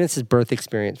Candace's birth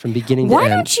experience from beginning to end. Why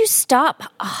don't you stop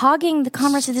hogging the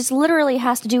conversation? This literally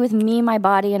has to do with me, my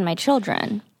body, and my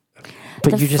children.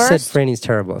 But you just said Franny's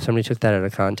terrible. Somebody took that out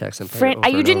of context and played it over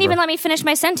you didn't even let me finish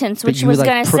my sentence, which was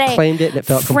going to say proclaimed it and it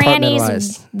felt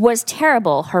Franny's was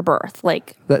terrible. Her birth,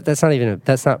 that's not even.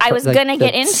 That's not. I was going to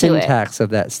get into syntax of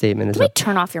that statement is. Let me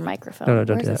turn off your microphone. No,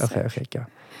 don't do that. Okay, go.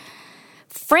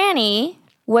 Franny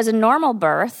was a normal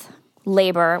birth,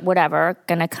 labor, whatever,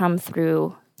 going to come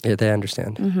through. Yeah, they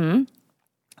understand. Mm-hmm.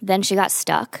 Then she got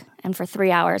stuck, and for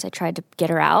 3 hours I tried to get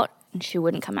her out. And she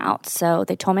wouldn't come out. So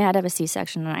they told me I had to have a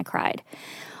C-section, and I cried.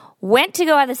 Went to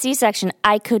go have the C-section.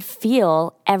 I could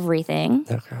feel everything.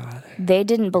 Oh, God. They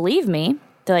didn't believe me.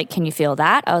 They're like, can you feel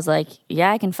that? I was like,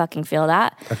 yeah, I can fucking feel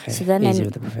that. Okay, so then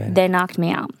they knocked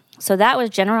me out. So that was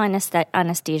general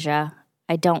anesthesia.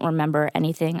 I don't remember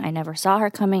anything. I never saw her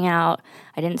coming out.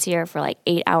 I didn't see her for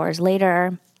 8 hours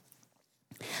later.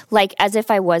 As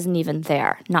if I wasn't even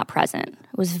there, not present.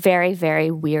 It was very, very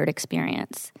weird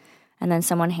experience. And then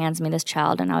someone hands me this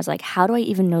child, and I was like, how do I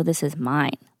even know this is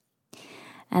mine?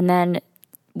 And then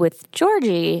with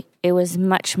Georgie, it was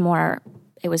much more,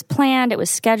 it was planned, it was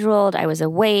scheduled, I was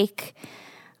awake.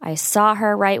 I saw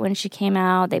her right when she came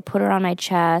out. They put her on my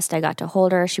chest. I got to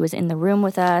hold her. She was in the room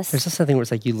with us. There's just something where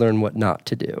it's you learn what not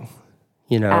to do,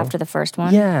 After the first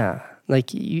one? Yeah. I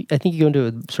think you go into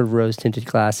a sort of rose-tinted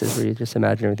classes where you just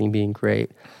imagine everything being great.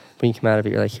 When you come out of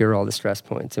it, you're like, here are all the stress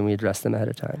points, and we address them ahead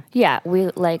of time. Yeah,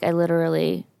 I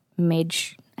literally made...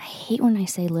 I hate when I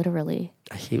say literally.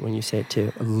 I hate when you say it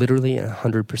too. Literally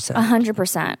 100%.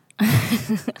 100%.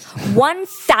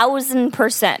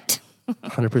 1,000%. 100%,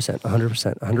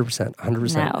 100%, 100%,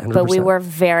 100%. No, but we were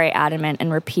very adamant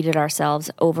and repeated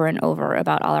ourselves over and over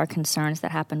about all our concerns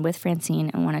that happened with Francine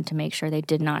and wanted to make sure they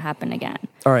did not happen again.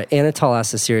 All right, Anatol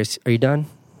asked a serious... Are you done?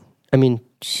 I mean...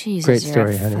 Jesus, great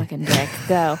story, you're a honey. Fucking dick.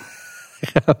 Go.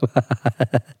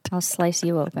 I'll slice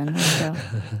you open. Let's go.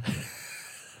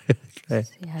 Okay.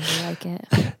 See how you like it.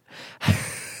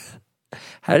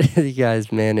 How did you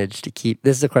guys manage to keep...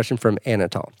 This is a question from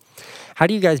Anatol. How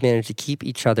do you guys manage to keep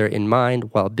each other in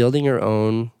mind while building your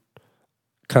own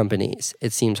companies?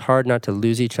 It seems hard not to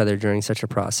lose each other during such a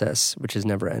process, which is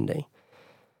never ending.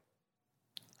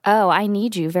 Oh, I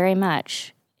need you very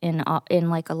much in a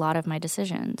lot of my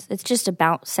decisions. It's just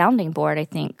about sounding board, I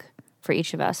think, for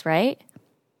each of us, right?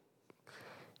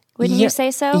 Wouldn't you say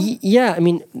so? Yeah, I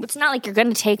mean... It's not like you're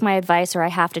going to take my advice or I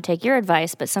have to take your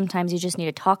advice, but sometimes you just need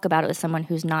to talk about it with someone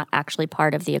who's not actually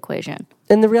part of the equation.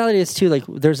 And the reality is, too,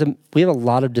 we have a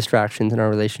lot of distractions in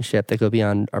our relationship that go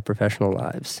beyond our professional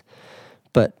lives.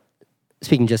 But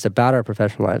speaking just about our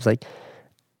professional lives,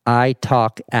 I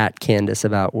talk at Candace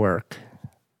about work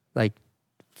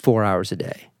 4 hours a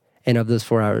day. And of those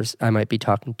 4 hours, I might be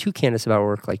talking to Candace about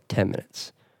work 10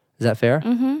 minutes. Is that fair?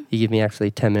 Mm-hmm. You give me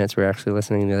actually 10 minutes. We're actually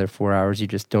listening. The other 4 hours, you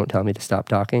just don't tell me to stop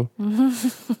talking.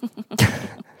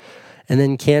 Mm-hmm. And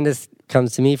then Candace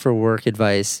comes to me for work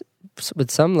advice with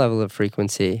some level of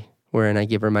frequency, wherein I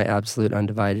give her my absolute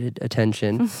undivided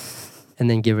attention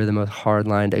and then give her the most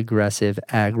hard-lined, aggressive,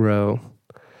 aggro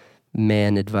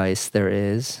man advice there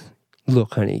is.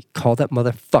 Look, honey, call that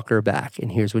motherfucker back,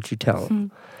 and here's what you tell him.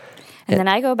 Mm-hmm. And then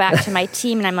I go back to my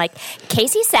team, and I'm like,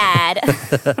 Casey said...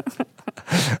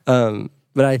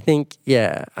 But I think,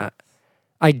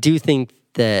 I do think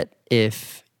that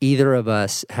if either of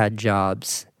us had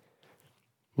jobs,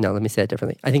 no, let me say it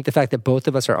differently. I think the fact that both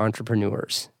of us are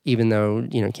entrepreneurs, even though,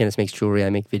 Candace makes jewelry, I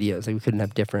make videos, we couldn't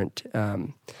have different,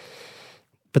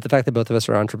 but the fact that both of us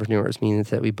are entrepreneurs means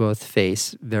that we both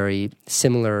face very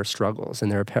similar struggles,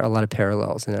 and there are a lot of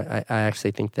parallels. And I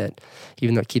actually think that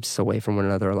even though it keeps us away from one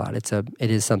another a lot, it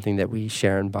is something that we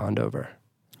share and bond over.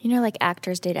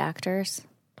 Actors date actors?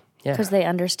 Yeah. Because they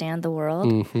understand the world.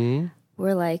 Mm-hmm.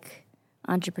 We're like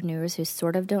entrepreneurs who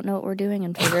sort of don't know what we're doing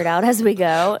and figure it out as we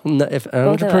go. No, if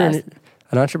an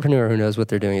entrepreneur who knows what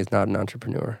they're doing is not an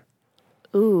entrepreneur.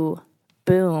 Ooh,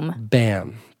 boom.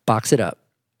 Bam. Box it up.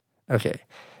 Okay.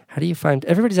 How do you find,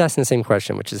 everybody's asking the same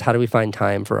question, which is how do we find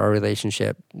time for our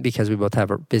relationship because we both have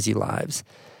our busy lives?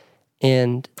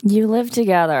 And you live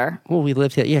together. Well, we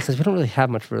live together. Yeah, because we don't really have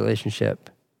much of a relationship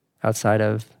outside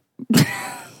of.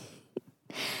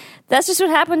 That's just what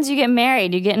happens. You get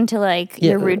married. You get into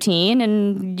your routine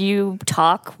and you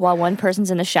talk while one person's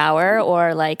in the shower or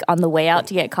on the way out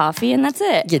to get coffee, and that's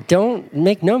it. Yeah, don't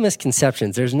make no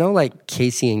misconceptions. There's no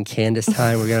Casey and Candace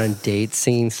time. We're going on dates,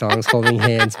 singing songs, holding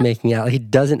hands, making out. It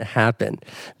doesn't happen.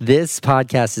 This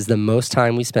podcast is the most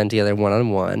time we spend together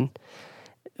one-on-one,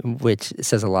 which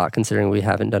says a lot considering we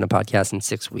haven't done a podcast in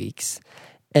 6 weeks.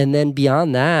 And then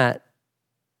beyond that,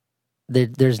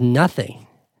 there's nothing.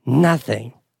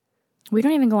 Nothing. We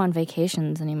don't even go on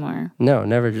vacations anymore. No,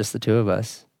 never, just the two of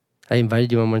us. I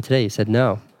invited you on one today. You said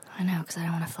no. I know, because I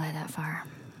don't want to fly that far.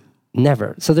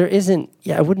 Never. So there isn't,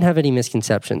 I wouldn't have any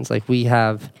misconceptions. We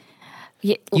have...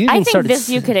 Yeah, I think this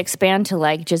you could expand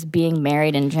to just being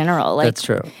married in general. That's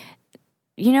true.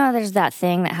 There's that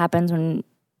thing that happens when...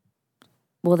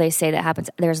 Well, they say that happens.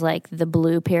 There's the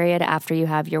blue period after you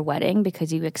have your wedding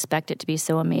because you expect it to be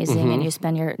so amazing and you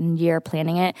spend your year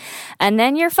planning it. And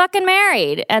then you're fucking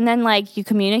married. And then you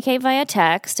communicate via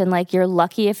text and you're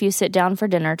lucky if you sit down for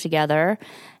dinner together.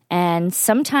 And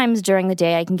sometimes during the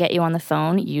day I can get you on the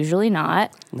phone, usually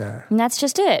not. Nah. And that's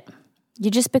just it.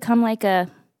 You just become a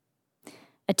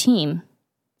team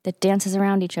that dances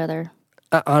around each other.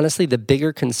 Honestly, the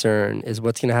bigger concern is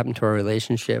what's going to happen to our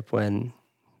relationship when...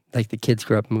 the kids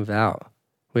grow up and move out.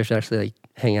 We have to actually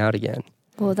hang out again.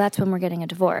 Well, that's when we're getting a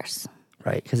divorce.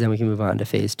 Right, because then we can move on to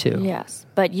phase 2. Yes,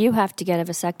 but you have to get a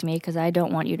vasectomy because I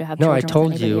don't want you to have children. No, I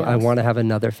told you else. I want to have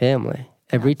another family.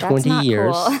 Every 20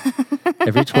 years, cool.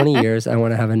 every 20 years, I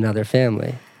want to have another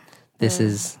family. This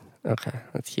is, okay,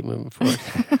 let's keep moving forward.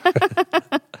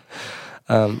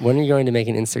 When are you going to make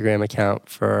an Instagram account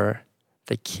for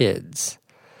the kids?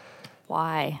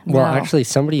 Why? Well, actually,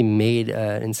 somebody made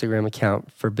an Instagram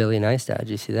account for Billy Neistat. Did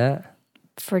you see that?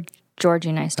 For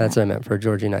Georgie Neistat. That's what I meant, for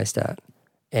Georgie Neistat.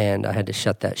 And I had to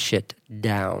shut that shit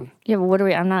down. Yeah, but what are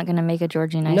we... I'm not going to make a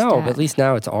Georgie Neistat. No, but at least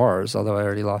now it's ours, although I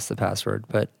already lost the password.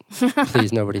 But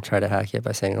please, nobody try to hack it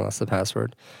by saying I lost the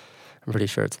password. I'm pretty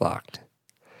sure it's locked.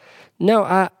 No,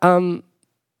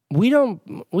 we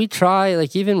try,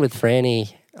 even with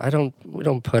Franny, we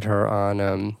don't put her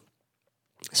on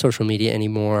social media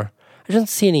anymore. I don't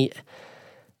see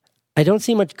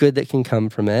much good that can come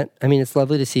from it. I mean, it's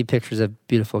lovely to see pictures of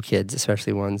beautiful kids,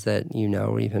 especially ones that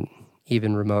or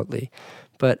even remotely.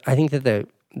 But I think that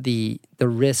the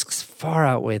risks far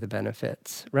outweigh the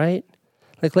benefits, right?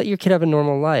 Let your kid have a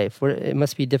normal life. It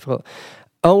must be difficult.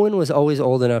 Owen was always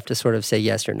old enough to sort of say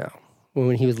yes or no.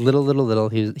 When he was little,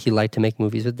 he liked to make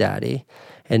movies with Daddy.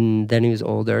 And then he was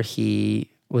older, he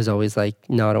was always like,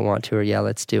 no, I don't want to, or yeah,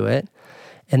 let's do it.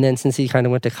 And then since he kind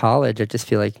of went to college, I just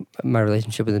feel like my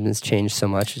relationship with him has changed so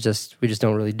much. We just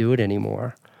don't really do it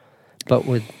anymore. But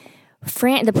with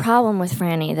the problem with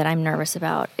Franny that I'm nervous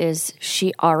about is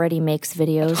she already makes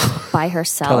videos by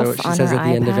herself Tell her what she on says her at the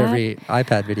iPad. end of every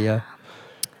iPad video.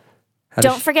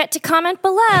 Don't forget to comment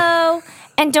below,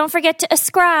 and don't forget to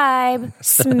ascribe.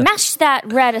 Smash that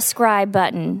red ascribe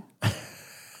button.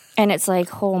 And it's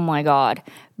oh my God.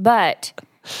 But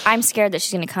I'm scared that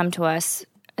she's going to come to us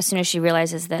as soon as she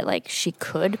realizes that she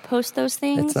could post those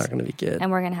things. It's not going to be good. And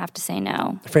we're going to have to say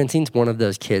no. Francine's one of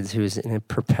those kids who's in a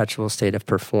perpetual state of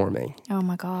performing. Oh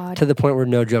my God. To the point where,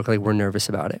 no joke, we're nervous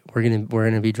about it. We're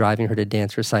gonna be driving her to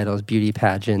dance recitals, beauty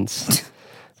pageants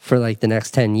for the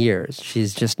next 10 years. She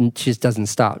just doesn't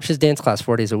stop. She has dance class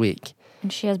 4 days a week.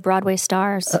 And she has Broadway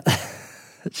stars.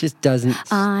 It just doesn't.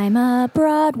 I'm a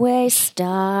Broadway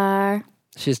star.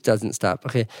 She just doesn't stop.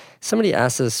 Okay, somebody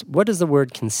asked us, what does the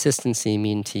word consistency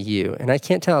mean to you? And I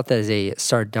can't tell if that is a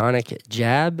sardonic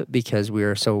jab because we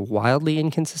are so wildly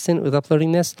inconsistent with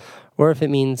uploading this, or if it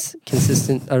means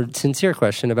consistent or sincere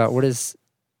question about what is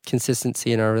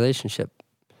consistency in our relationship.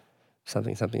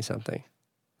 Something.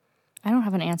 I don't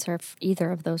have an answer for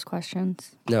either of those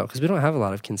questions. No, because we don't have a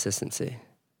lot of consistency.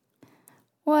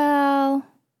 Well,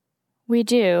 we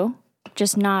do,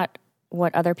 just not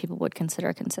what other people would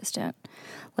consider consistent.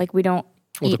 We don't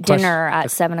eat dinner at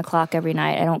 7 o'clock every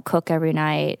night. I don't cook every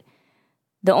night.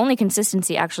 The only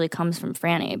consistency actually comes from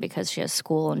Franny because she has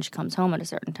school and she comes home at a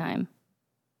certain time.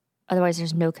 Otherwise,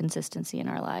 there's no consistency in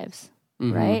our lives,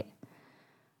 right?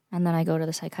 And then I go to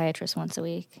the psychiatrist once a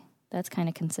week. That's kind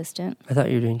of consistent. I thought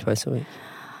you were doing twice a week.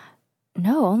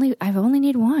 No, I only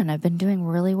need one. I've been doing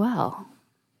really well.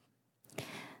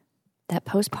 That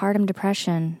postpartum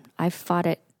depression, I've fought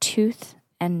it tooth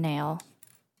and nail.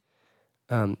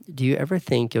 Do you ever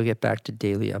think you'll get back to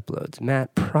daily uploads?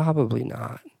 Matt, probably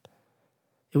not.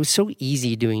 it was so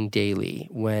easy doing daily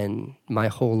when my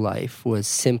whole life was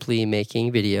simply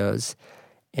making videos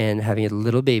and having a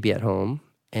little baby at home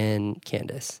and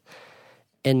Candace.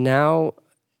 And now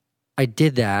I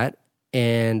did that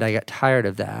and I got tired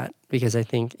of that because I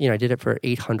think, I did it for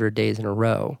 800 days in a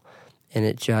row and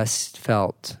it just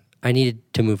felt I needed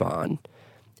to move on.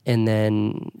 And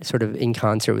then sort of in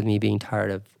concert with me being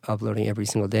tired of uploading every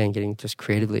single day and getting just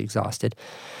creatively exhausted,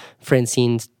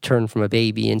 Francine turned from a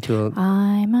baby into a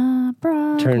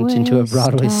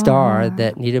Broadway star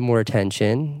that needed more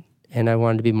attention, and I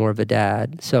wanted to be more of a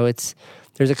dad. So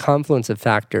there's a confluence of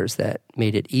factors that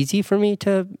made it easy for me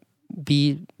to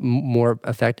be more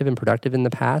effective and productive in the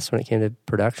past when it came to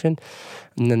production.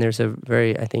 And then there's a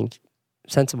very, I think,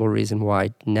 sensible reason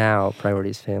why now priority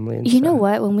is family. And you know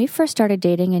what? When we first started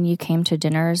dating and you came to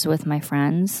dinners with my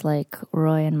friends like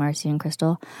Roy and Marcy and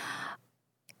Crystal,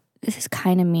 this is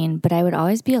kind of mean, but I would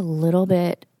always be a little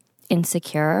bit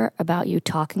insecure about you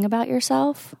talking about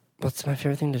yourself. What's my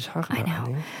favorite thing to talk about? I know.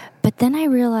 Honey? But then I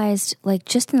realized,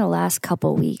 just in the last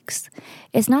couple weeks,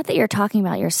 it's not that you're talking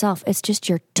about yourself, it's just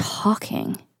you're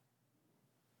talking.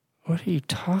 What are you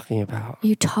talking about?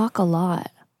 You talk a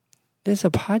lot. There's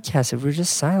a podcast. If we're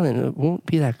just silent, it won't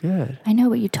be that good. I know,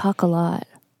 but you talk a lot.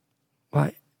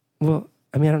 Why? Well,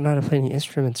 I don't know how to play any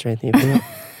instruments or anything. If we don't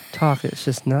talk, it'll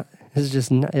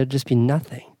just be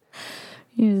nothing.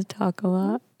 You just talk a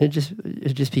lot. It'd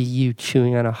just be you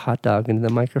chewing on a hot dog into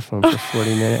the microphone for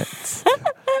 40 minutes.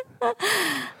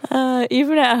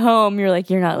 Even at home, you're like,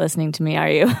 you're not listening to me, are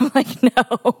you? I'm like,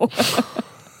 no.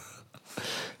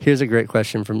 Here's a great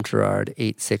question from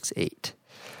Gerard868.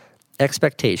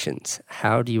 Expectations.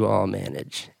 How do you all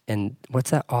manage? And what's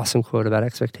that awesome quote about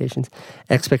expectations?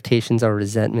 Expectations are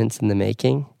resentments in the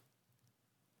making.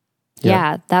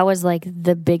 Yeah, that was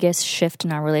the biggest shift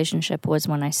in our relationship was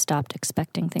when I stopped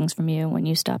expecting things from you, when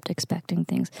you stopped expecting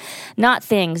things. Not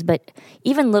things, but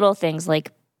even little things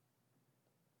like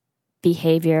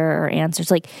behavior or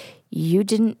answers.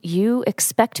 You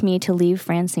expect me to leave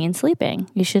Francine sleeping.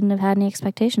 You shouldn't have had any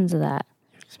expectations of that.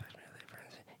 You expect me to leave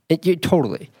Francine.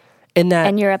 Totally.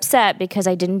 And you're upset because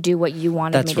I didn't do what you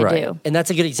wanted me to do. And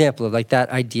that's a good example of that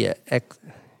idea. I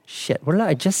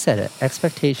just said it.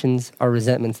 Expectations are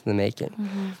resentments in the making.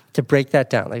 Mm-hmm. To break that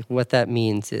down, what that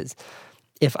means is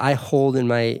if I hold in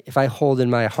my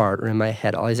heart or in my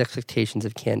head all these expectations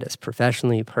of Candace,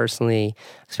 professionally, personally,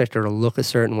 expect her to look a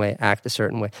certain way, act a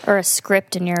certain way. Or a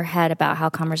script in your head about how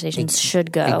conversations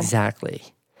should go. Exactly.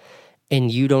 And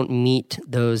you don't meet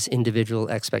those individual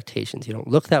expectations. You don't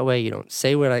look that way. You don't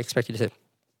say what I expect you to say.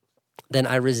 Then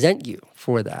I resent you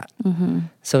for that. Mm-hmm.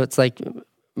 So it's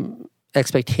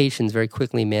expectations very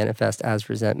quickly manifest as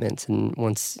resentments, and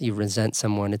once you resent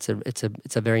someone, it's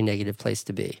a very negative place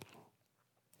to be.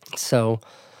 So,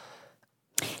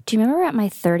 do you remember at my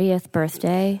 30th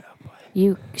birthday,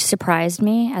 you surprised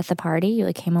me at the party?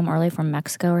 You came home early from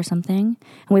Mexico or something,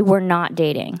 and we were not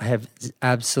dating. I have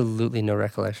absolutely no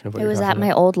recollection of what you're talking about. It was at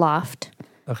my old loft.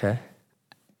 Okay.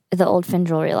 The old Finn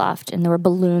Jewelry loft, and there were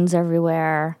balloons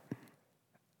everywhere.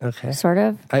 Okay. Sort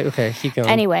of. Okay, keep going.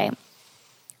 Anyway.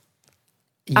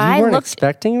 You weren't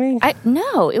expecting me?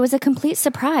 No, it was a complete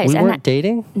surprise. We weren't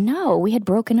dating? No, we had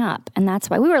broken up, and that's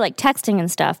why. We were texting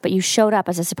and stuff, but you showed up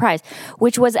as a surprise,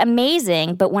 which was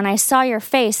amazing, but when I saw your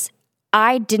face,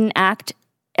 I didn't act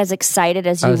as excited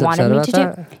as you wanted me to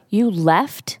do. You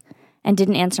left and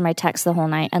didn't answer my text the whole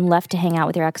night and left to hang out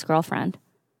with your ex-girlfriend.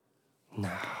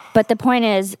 No. But the point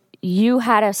is, you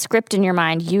had a script in your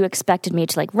mind. You expected me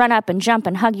to run up and jump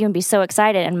and hug you and be so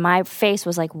excited, and my face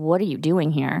was like, what are you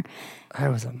doing here? I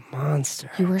was a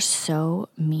monster. You were so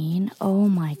mean. Oh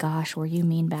my gosh, were you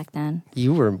mean back then?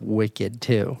 You were wicked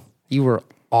too. You were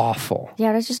awful.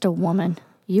 Yeah, I was just a woman.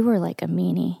 You were like a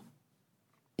meanie.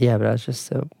 Yeah, but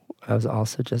I was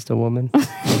also just a woman.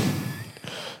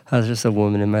 I was just a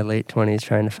woman in my late 20s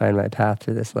trying to find my path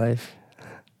through this life.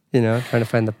 Trying to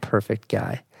find the perfect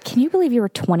guy. Can you believe you were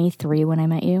 23 when I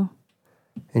met you?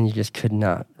 And you just could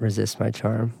not resist my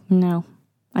charm. No,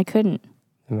 I couldn't.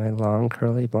 My long,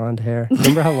 curly, blonde hair.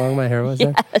 Remember how long my hair was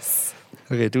then? Yes.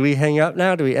 Okay, do we hang up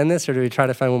now? Do we end this, or do we try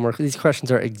to find one more? These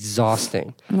questions are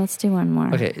exhausting. Let's do one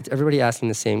more. Okay, it's everybody asking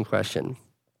the same question.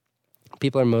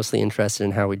 People are mostly interested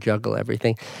in how we juggle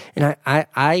everything. And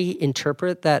I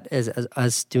interpret that as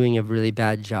us doing a really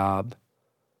bad job.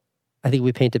 I think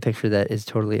we paint a picture that is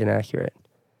totally inaccurate.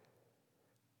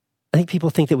 I think people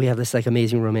think that we have this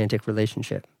amazing romantic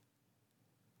relationship.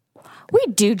 We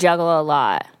do juggle a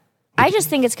lot. I just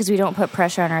think it's because we don't put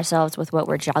pressure on ourselves with what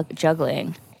we're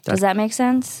juggling. Does that make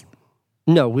sense?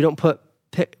 No, we don't put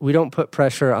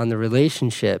pressure on the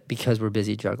relationship because we're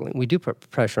busy juggling. We do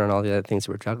put pressure on all the other things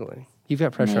we're juggling. You've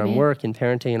got pressure on work and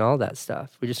parenting and all that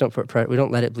stuff. We just don't we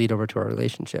don't let it bleed over to our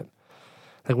relationship.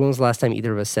 Like, when was the last time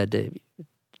either of us said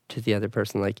to the other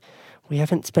person, like, we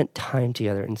haven't spent time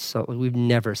together, and so we've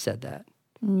never said that.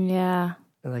 Yeah.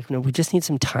 Like, no, we just need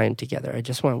some time together.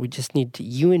 We just need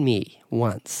you and me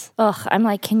once. Ugh, I'm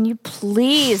like, can you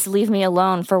please leave me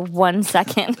alone for 1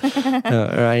 second?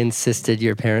 Or I insisted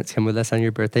your parents come with us on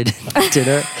your birthday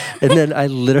dinner. And then I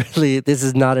literally, this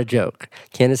is not a joke.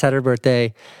 Candace had her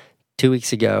birthday 2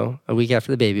 weeks ago, a week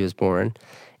after the baby was born.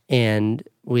 And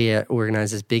we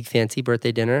organized this big fancy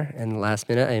birthday dinner. And the last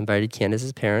minute, I invited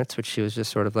Candace's parents, which she was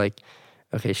just sort of like,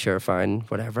 okay, sure, fine,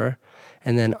 whatever.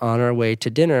 And then on our way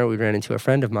to dinner, we ran into a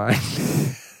friend of mine.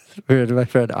 We ran into my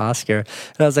friend Oscar.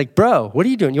 And I was like, bro, what are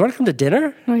you doing? You want to come to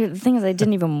dinner? The thing is, I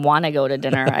didn't even want to go to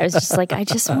dinner. I was just like, I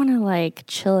just want to like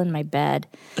chill in my bed.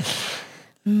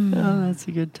 Oh, that's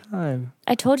a good time.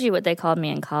 I told you what they called me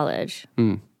in college.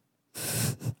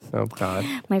 Oh, God.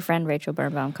 My friend Rachel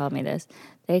Birnbaum called me this.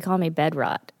 They call me bed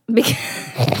rot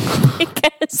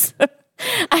because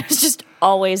I was just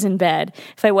always in bed.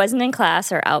 If I wasn't in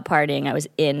class or out partying, I was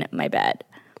in my bed.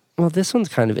 Well, this one's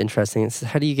kind of interesting. It's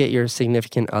how do you get your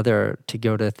significant other to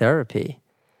go to therapy?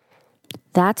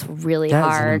 That's really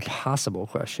hard. That's an impossible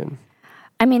question.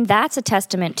 I mean, that's a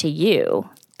testament to you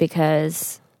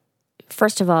because,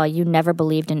 first of all, you never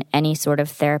believed in any sort of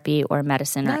therapy or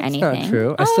medicine or anything. That's not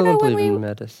true. I still don't believe in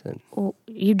medicine.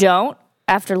 You don't?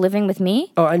 After living with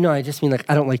me? Oh, I know. I just mean, like,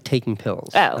 I don't like taking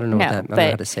pills. Oh, I don't know I don't know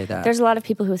how to say that. There's a lot of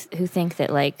people who think that,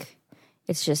 like,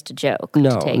 it's just a joke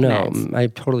to take meds. I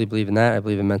totally believe in that. I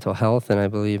believe in mental health, and I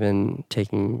believe in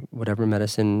taking whatever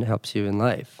medicine helps you in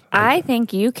life. I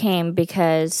think you came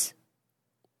because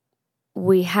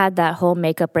we had that whole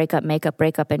makeup, breakup,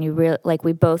 and you really, like,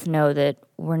 we both know that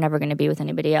we're never going to be with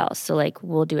anybody else. So, like,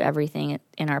 we'll do everything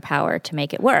in our power to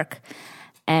make it work.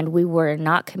 And we were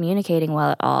not communicating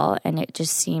well at all. And it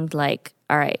just seemed like,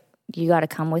 all right, you got to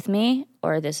come with me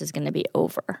or this is going to be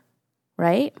over.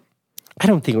 Right? I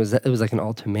don't think it was like an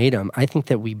ultimatum. I think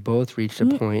that we both reached a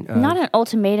point of... Not an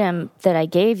ultimatum that I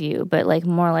gave you, but like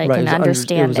more like an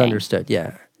understanding. It was understood,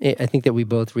 yeah. I think that we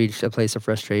both reached a place of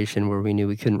frustration where we knew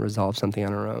we couldn't resolve something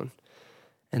on our own.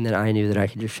 And then I knew that I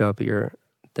could just show up at your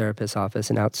therapist's office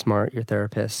and outsmart your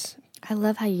therapist. I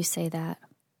love how you say that.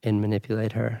 And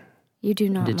manipulate her. You do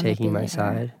not into taking my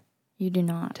side. You do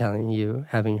not. Telling you,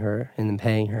 having her, and then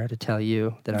paying her to tell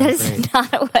you that I'm great. That's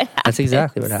not what happens. That's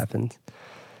exactly what happens.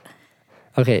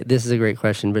 Okay, this is a great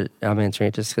question, but I'm answering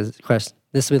it just because...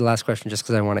 This will be the last question just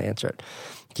because I want to answer it.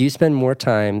 Do you spend more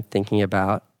time thinking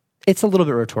about... It's a little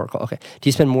bit rhetorical. Okay. Do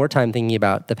you spend more time thinking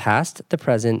about the past, the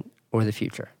present, or the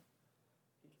future?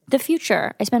 The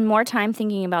future. I spend more time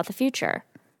thinking about the future.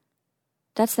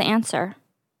 That's the answer.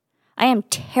 I am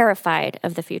terrified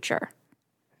of the future.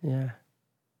 Yeah.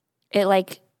 It,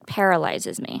 like,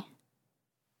 paralyzes me.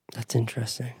 That's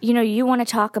interesting. You know, you want to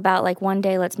talk about, like, one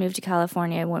day let's move to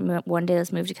California, one day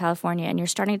let's move to California, and you're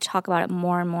starting to talk about it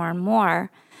more and more and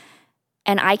more,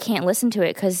 and I can't listen to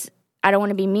it because I don't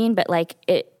want to be mean, but, like,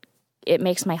 it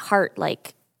makes my heart,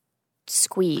 like,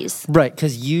 squeeze. Right,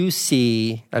 because you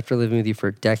see, after living with you for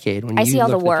a decade... when I see all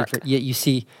the work. You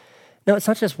see... No, it's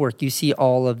not just work. You see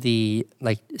all of the,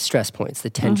 like, stress points, the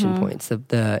tension points,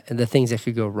 the things that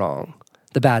could go wrong,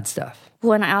 the bad stuff.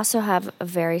 Well, and I also have a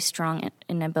very strong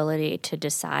inability to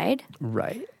decide.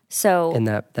 Right. So... And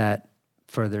that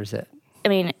furthers it. I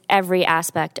mean, every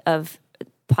aspect of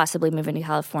possibly moving to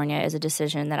California is a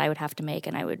decision that I would have to make,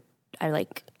 and I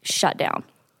like, shut down.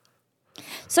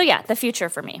 So, yeah, the future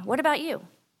for me. What about you?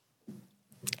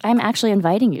 I'm actually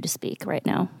inviting you to speak right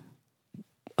now.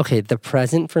 Okay, the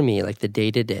present for me, like the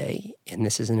day-to-day, and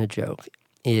this isn't a joke,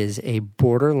 is a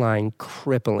borderline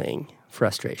crippling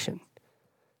frustration.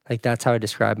 Like, that's how I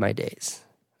describe my days.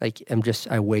 Like,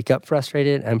 I wake up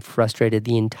frustrated. I'm frustrated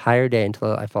the entire day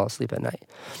until I fall asleep at night.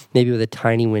 Maybe with a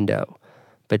tiny window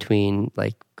between,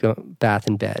 like, bath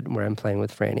and bed where I'm playing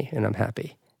with Franny and I'm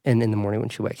happy. And in the morning when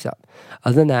she wakes up.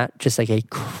 Other than that, just like a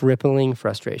crippling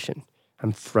frustration.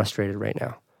 I'm frustrated right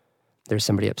now. There's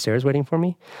somebody upstairs waiting for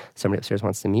me. Somebody upstairs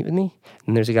wants to meet with me.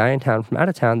 And there's a guy in town from out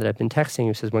of town that I've been texting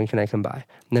who says, when can I come by?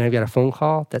 And then I've got a phone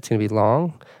call that's going to be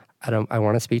long. I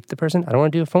want to speak to the person. I don't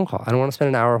want to do a phone call. I don't want to spend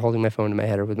an hour holding my phone in my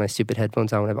head or with my stupid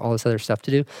headphones on. I have all this other stuff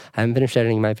to do. I haven't finished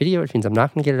editing my video, which means I'm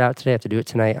not going to get it out today. I have to do it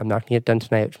tonight. I'm not going to get it done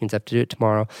tonight, which means I have to do it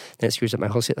tomorrow. Then it screws up my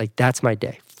whole shit. Like, that's my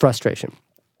day. Frustration.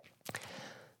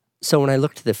 So when I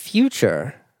look to the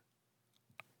future,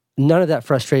 none of that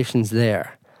frustration's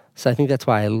there. So I think that's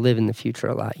why I live in the future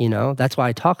a lot, you know? That's why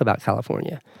I talk about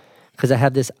California. Because I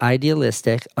have this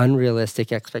idealistic,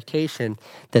 unrealistic expectation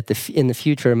that in the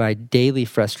future, my daily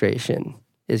frustration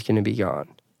is going to be gone.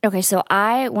 Okay, so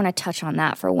I want to touch on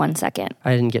that for 1 second.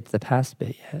 I didn't get to the past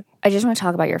bit yet. I just want to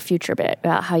talk about your future bit,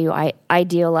 about how you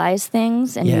idealize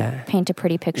things and you paint a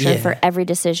pretty picture for every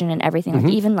decision and everything.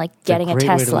 Like even like getting a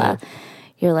Tesla,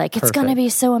 you're like, it's going to be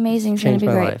so amazing. It's going to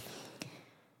be great. Life.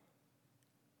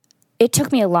 It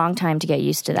took me a long time to get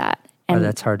used to that. And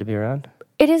that's hard to be around?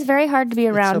 It is very hard to be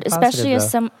around, so especially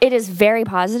as it is very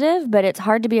positive, but it's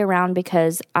hard to be around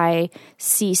because I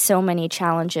see so many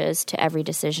challenges to every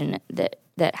decision that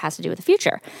has to do with the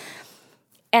future.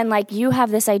 And like you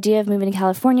have this idea of moving to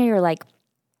California, you're like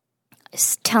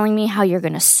telling me how you're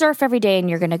going to surf every day and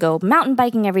you're going to go mountain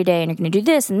biking every day and you're going to do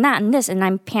this and that and this. And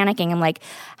I'm panicking. I'm like,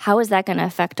 how is that going to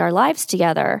affect our lives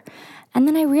together? And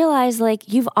then I realize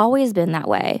like you've always been that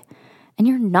way. And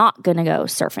you're not going to go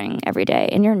surfing every day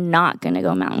and you're not going to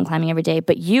go mountain climbing every day,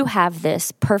 but you have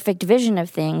this perfect vision of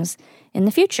things in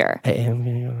the future. I am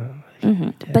going to go mountain biking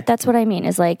every day. But that's what I mean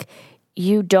is like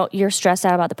you're stressed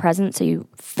out about the present, so you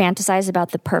fantasize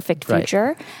about the perfect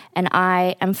future, and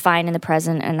I am fine in the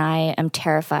present and I am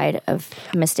terrified of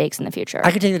mistakes in the future.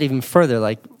 I could take that even further,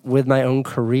 like with my own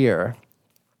career.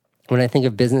 When I think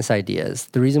of business ideas,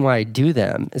 the reason why I do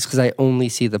them is because I only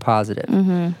see the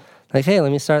positive. Like, hey,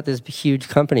 let me start this huge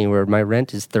company where my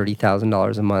rent is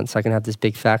 $30,000 a month so I can have this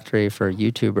big factory for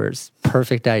YouTubers.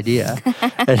 Perfect idea.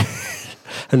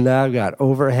 And now I've got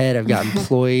overhead, I've got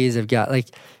employees, I've got like,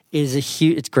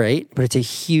 it's great, but it's a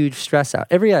huge stress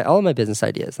out. All of my business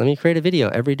ideas, let me create a video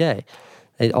every day.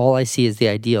 All I see is the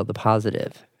ideal, the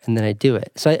positive, and then I do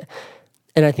it.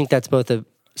 I think that's both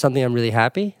something I'm really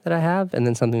happy that I have, and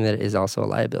then something that is also a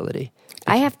liability.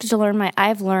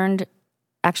 I've learned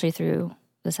actually through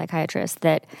the psychiatrist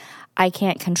that I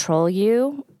can't control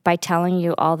you by telling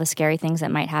you all the scary things that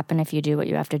might happen if you do what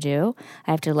you have to do.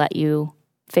 I have to let you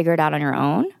figure it out on your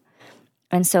own.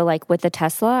 And so like with the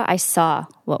Tesla, I saw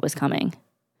what was coming.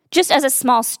 Just as a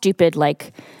small, stupid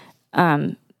like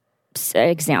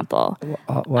example.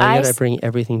 Why did I bring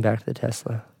everything back to the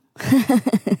Tesla?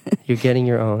 You're getting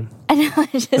your own. I know.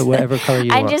 Whatever color you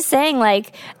want. I'm just saying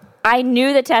like, I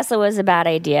knew that Tesla was a bad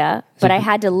idea, but I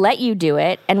had to let you do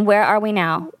it. And where are we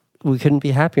now? We couldn't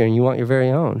be happier, and you want your very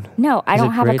own. No, I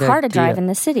don't have a car to drive in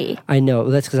the city. I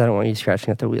know. That's because I don't want you scratching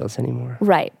at the wheels anymore.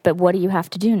 Right. But what do you have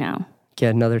to do now?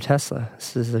 Get another Tesla.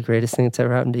 This is the greatest thing that's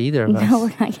ever happened to either of us. No,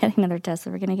 we're not getting another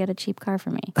Tesla. We're going to get a cheap car for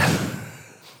me.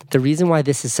 The reason why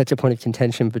this is such a point of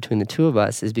contention between the two of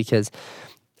us is because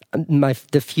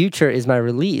the future is my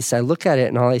release. I look at it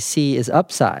and all I see is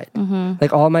upside.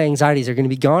 Like all my anxieties are going to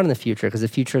be gone in the future because the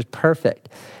future is perfect.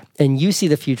 And you see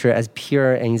the future as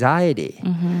pure anxiety.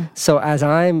 So as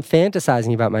I'm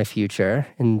fantasizing about my future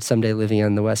and someday living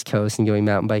on the West Coast and going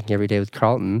mountain biking every day with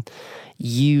Carlton,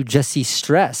 you just see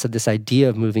stress of this idea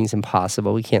of moving is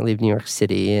impossible. We can't leave New York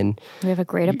City. And we have a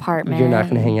great apartment. You're not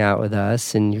going to hang out with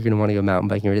us and you're going to want to go mountain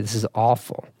biking every day. This is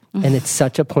awful. And it's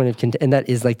such a point of contention. And that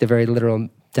is like the very literal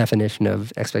definition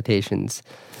of expectations.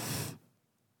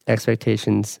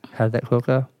 Expectations, how did that quote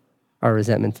go? Are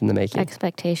resentments in the making.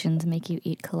 Expectations make you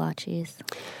eat kolaches.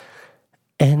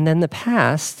 And then the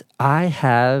past, I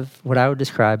have what I would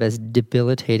describe as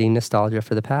debilitating nostalgia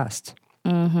for the past.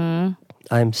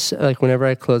 I'm so, like, whenever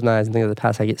I close my eyes and think of the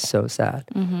past, I get so sad.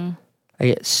 I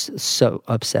get so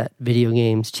upset. Video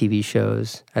games, TV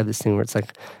shows. I have this thing where it's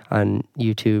like on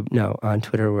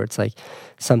Twitter, where it's like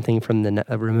something from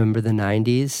remember the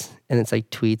 90s. And it's like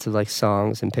tweets of like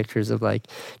songs and pictures of like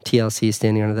TLC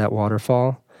standing under that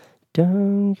waterfall.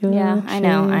 Don't go. Yeah, I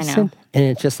know. And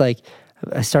it's just like,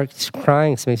 I start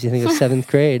crying. So it makes you think of 7th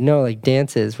grade. No, like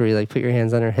dances where you like put your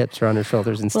hands on her hips or on her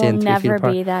shoulders and stand 3 feet apart.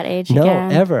 We'll never be that age again. No,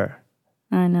 ever.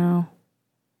 I know.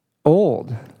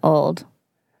 Old.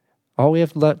 All we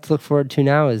have to look forward to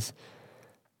now is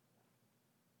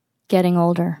getting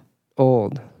older.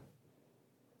 Old.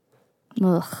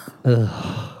 Ugh.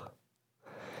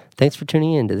 Thanks for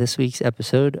tuning in to this week's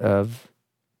episode of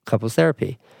Couples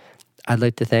Therapy. I'd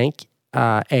like to thank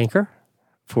Anchor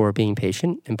for being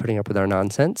patient and putting up with our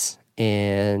nonsense.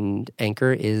 And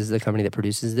Anchor is the company that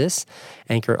produces this.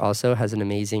 Anchor also has an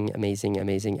amazing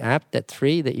app that's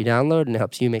free that you download and it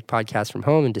helps you make podcasts from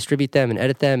home and distribute them and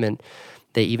edit them. And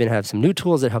they even have some new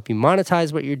tools that help you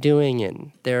monetize what you're doing.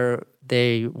 And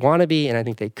they want to be, and I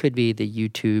think they could be, the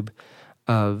YouTube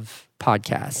of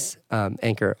podcasts.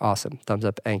 Anchor, awesome. Thumbs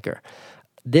up, Anchor.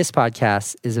 This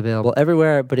podcast is available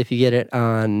everywhere, but if you get it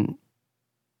on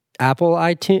Apple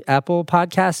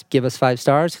Podcasts, give us 5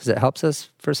 stars because it helps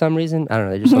us for some reason. I don't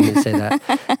know. They just want me to say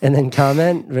that. And then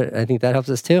comment. I think that helps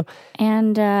us too.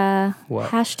 And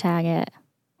hashtag it.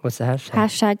 What's the hashtag?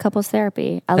 Hashtag couples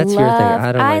therapy. That's your thing.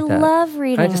 I don't like that. I love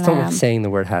reading I just don't like saying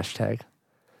the word hashtag.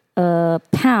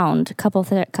 Pound, couples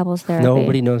therapy.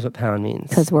 Nobody knows what pound means.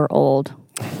 Because we're old.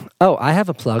 Oh, I have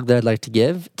a plug that I'd like to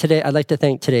give. Today, I'd like to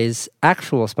thank today's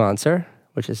actual sponsor,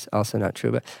 which is also not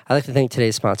true, but I'd like to thank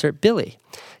today's sponsor, Billy.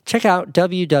 Check out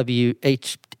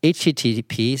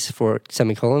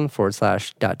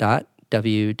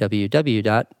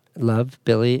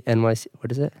https://www.lovebilly.nyc.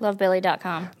 What is it?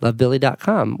 Lovebilly.com.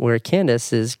 Lovebilly.com, where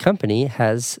Candace's company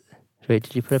has... Wait,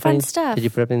 did you put up fun any stuff? Did you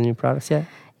put up any new products yet?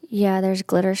 Yeah, there's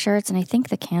glitter shirts, and I think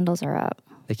the candles are up.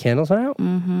 The candles are out?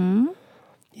 Mm-hmm.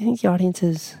 You think the audience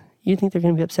is... You think they're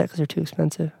going to be upset because they're too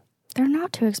expensive? They're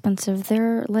not too expensive.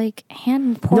 They're like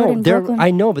hand poured in Brooklyn.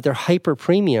 I know, but they're hyper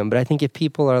premium. But I think if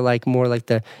people are like more like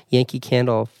the Yankee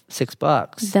Candle,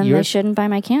 $6, then they shouldn't buy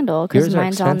my candle because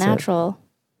mine's all natural.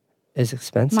 It's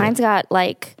expensive. Mine's got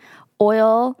like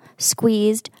oil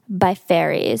squeezed by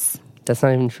fairies. That's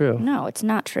not even true. No, it's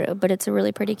not true. But it's a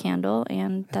really pretty candle,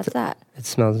 and that's that. It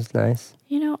smells nice.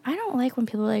 You know, I don't like when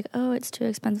people are like, oh, it's too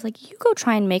expensive. Like, you go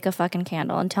try and make a fucking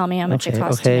candle and tell me how much it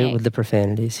costs to make. Okay, with the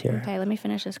profanities here. Okay, let me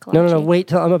finish this collage. No, wait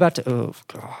till I'm about to... Oh,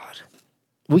 God.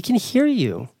 We can hear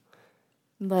you.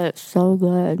 But it's so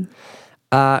good.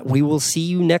 We will see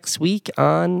you next week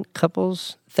on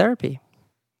Couples Therapy.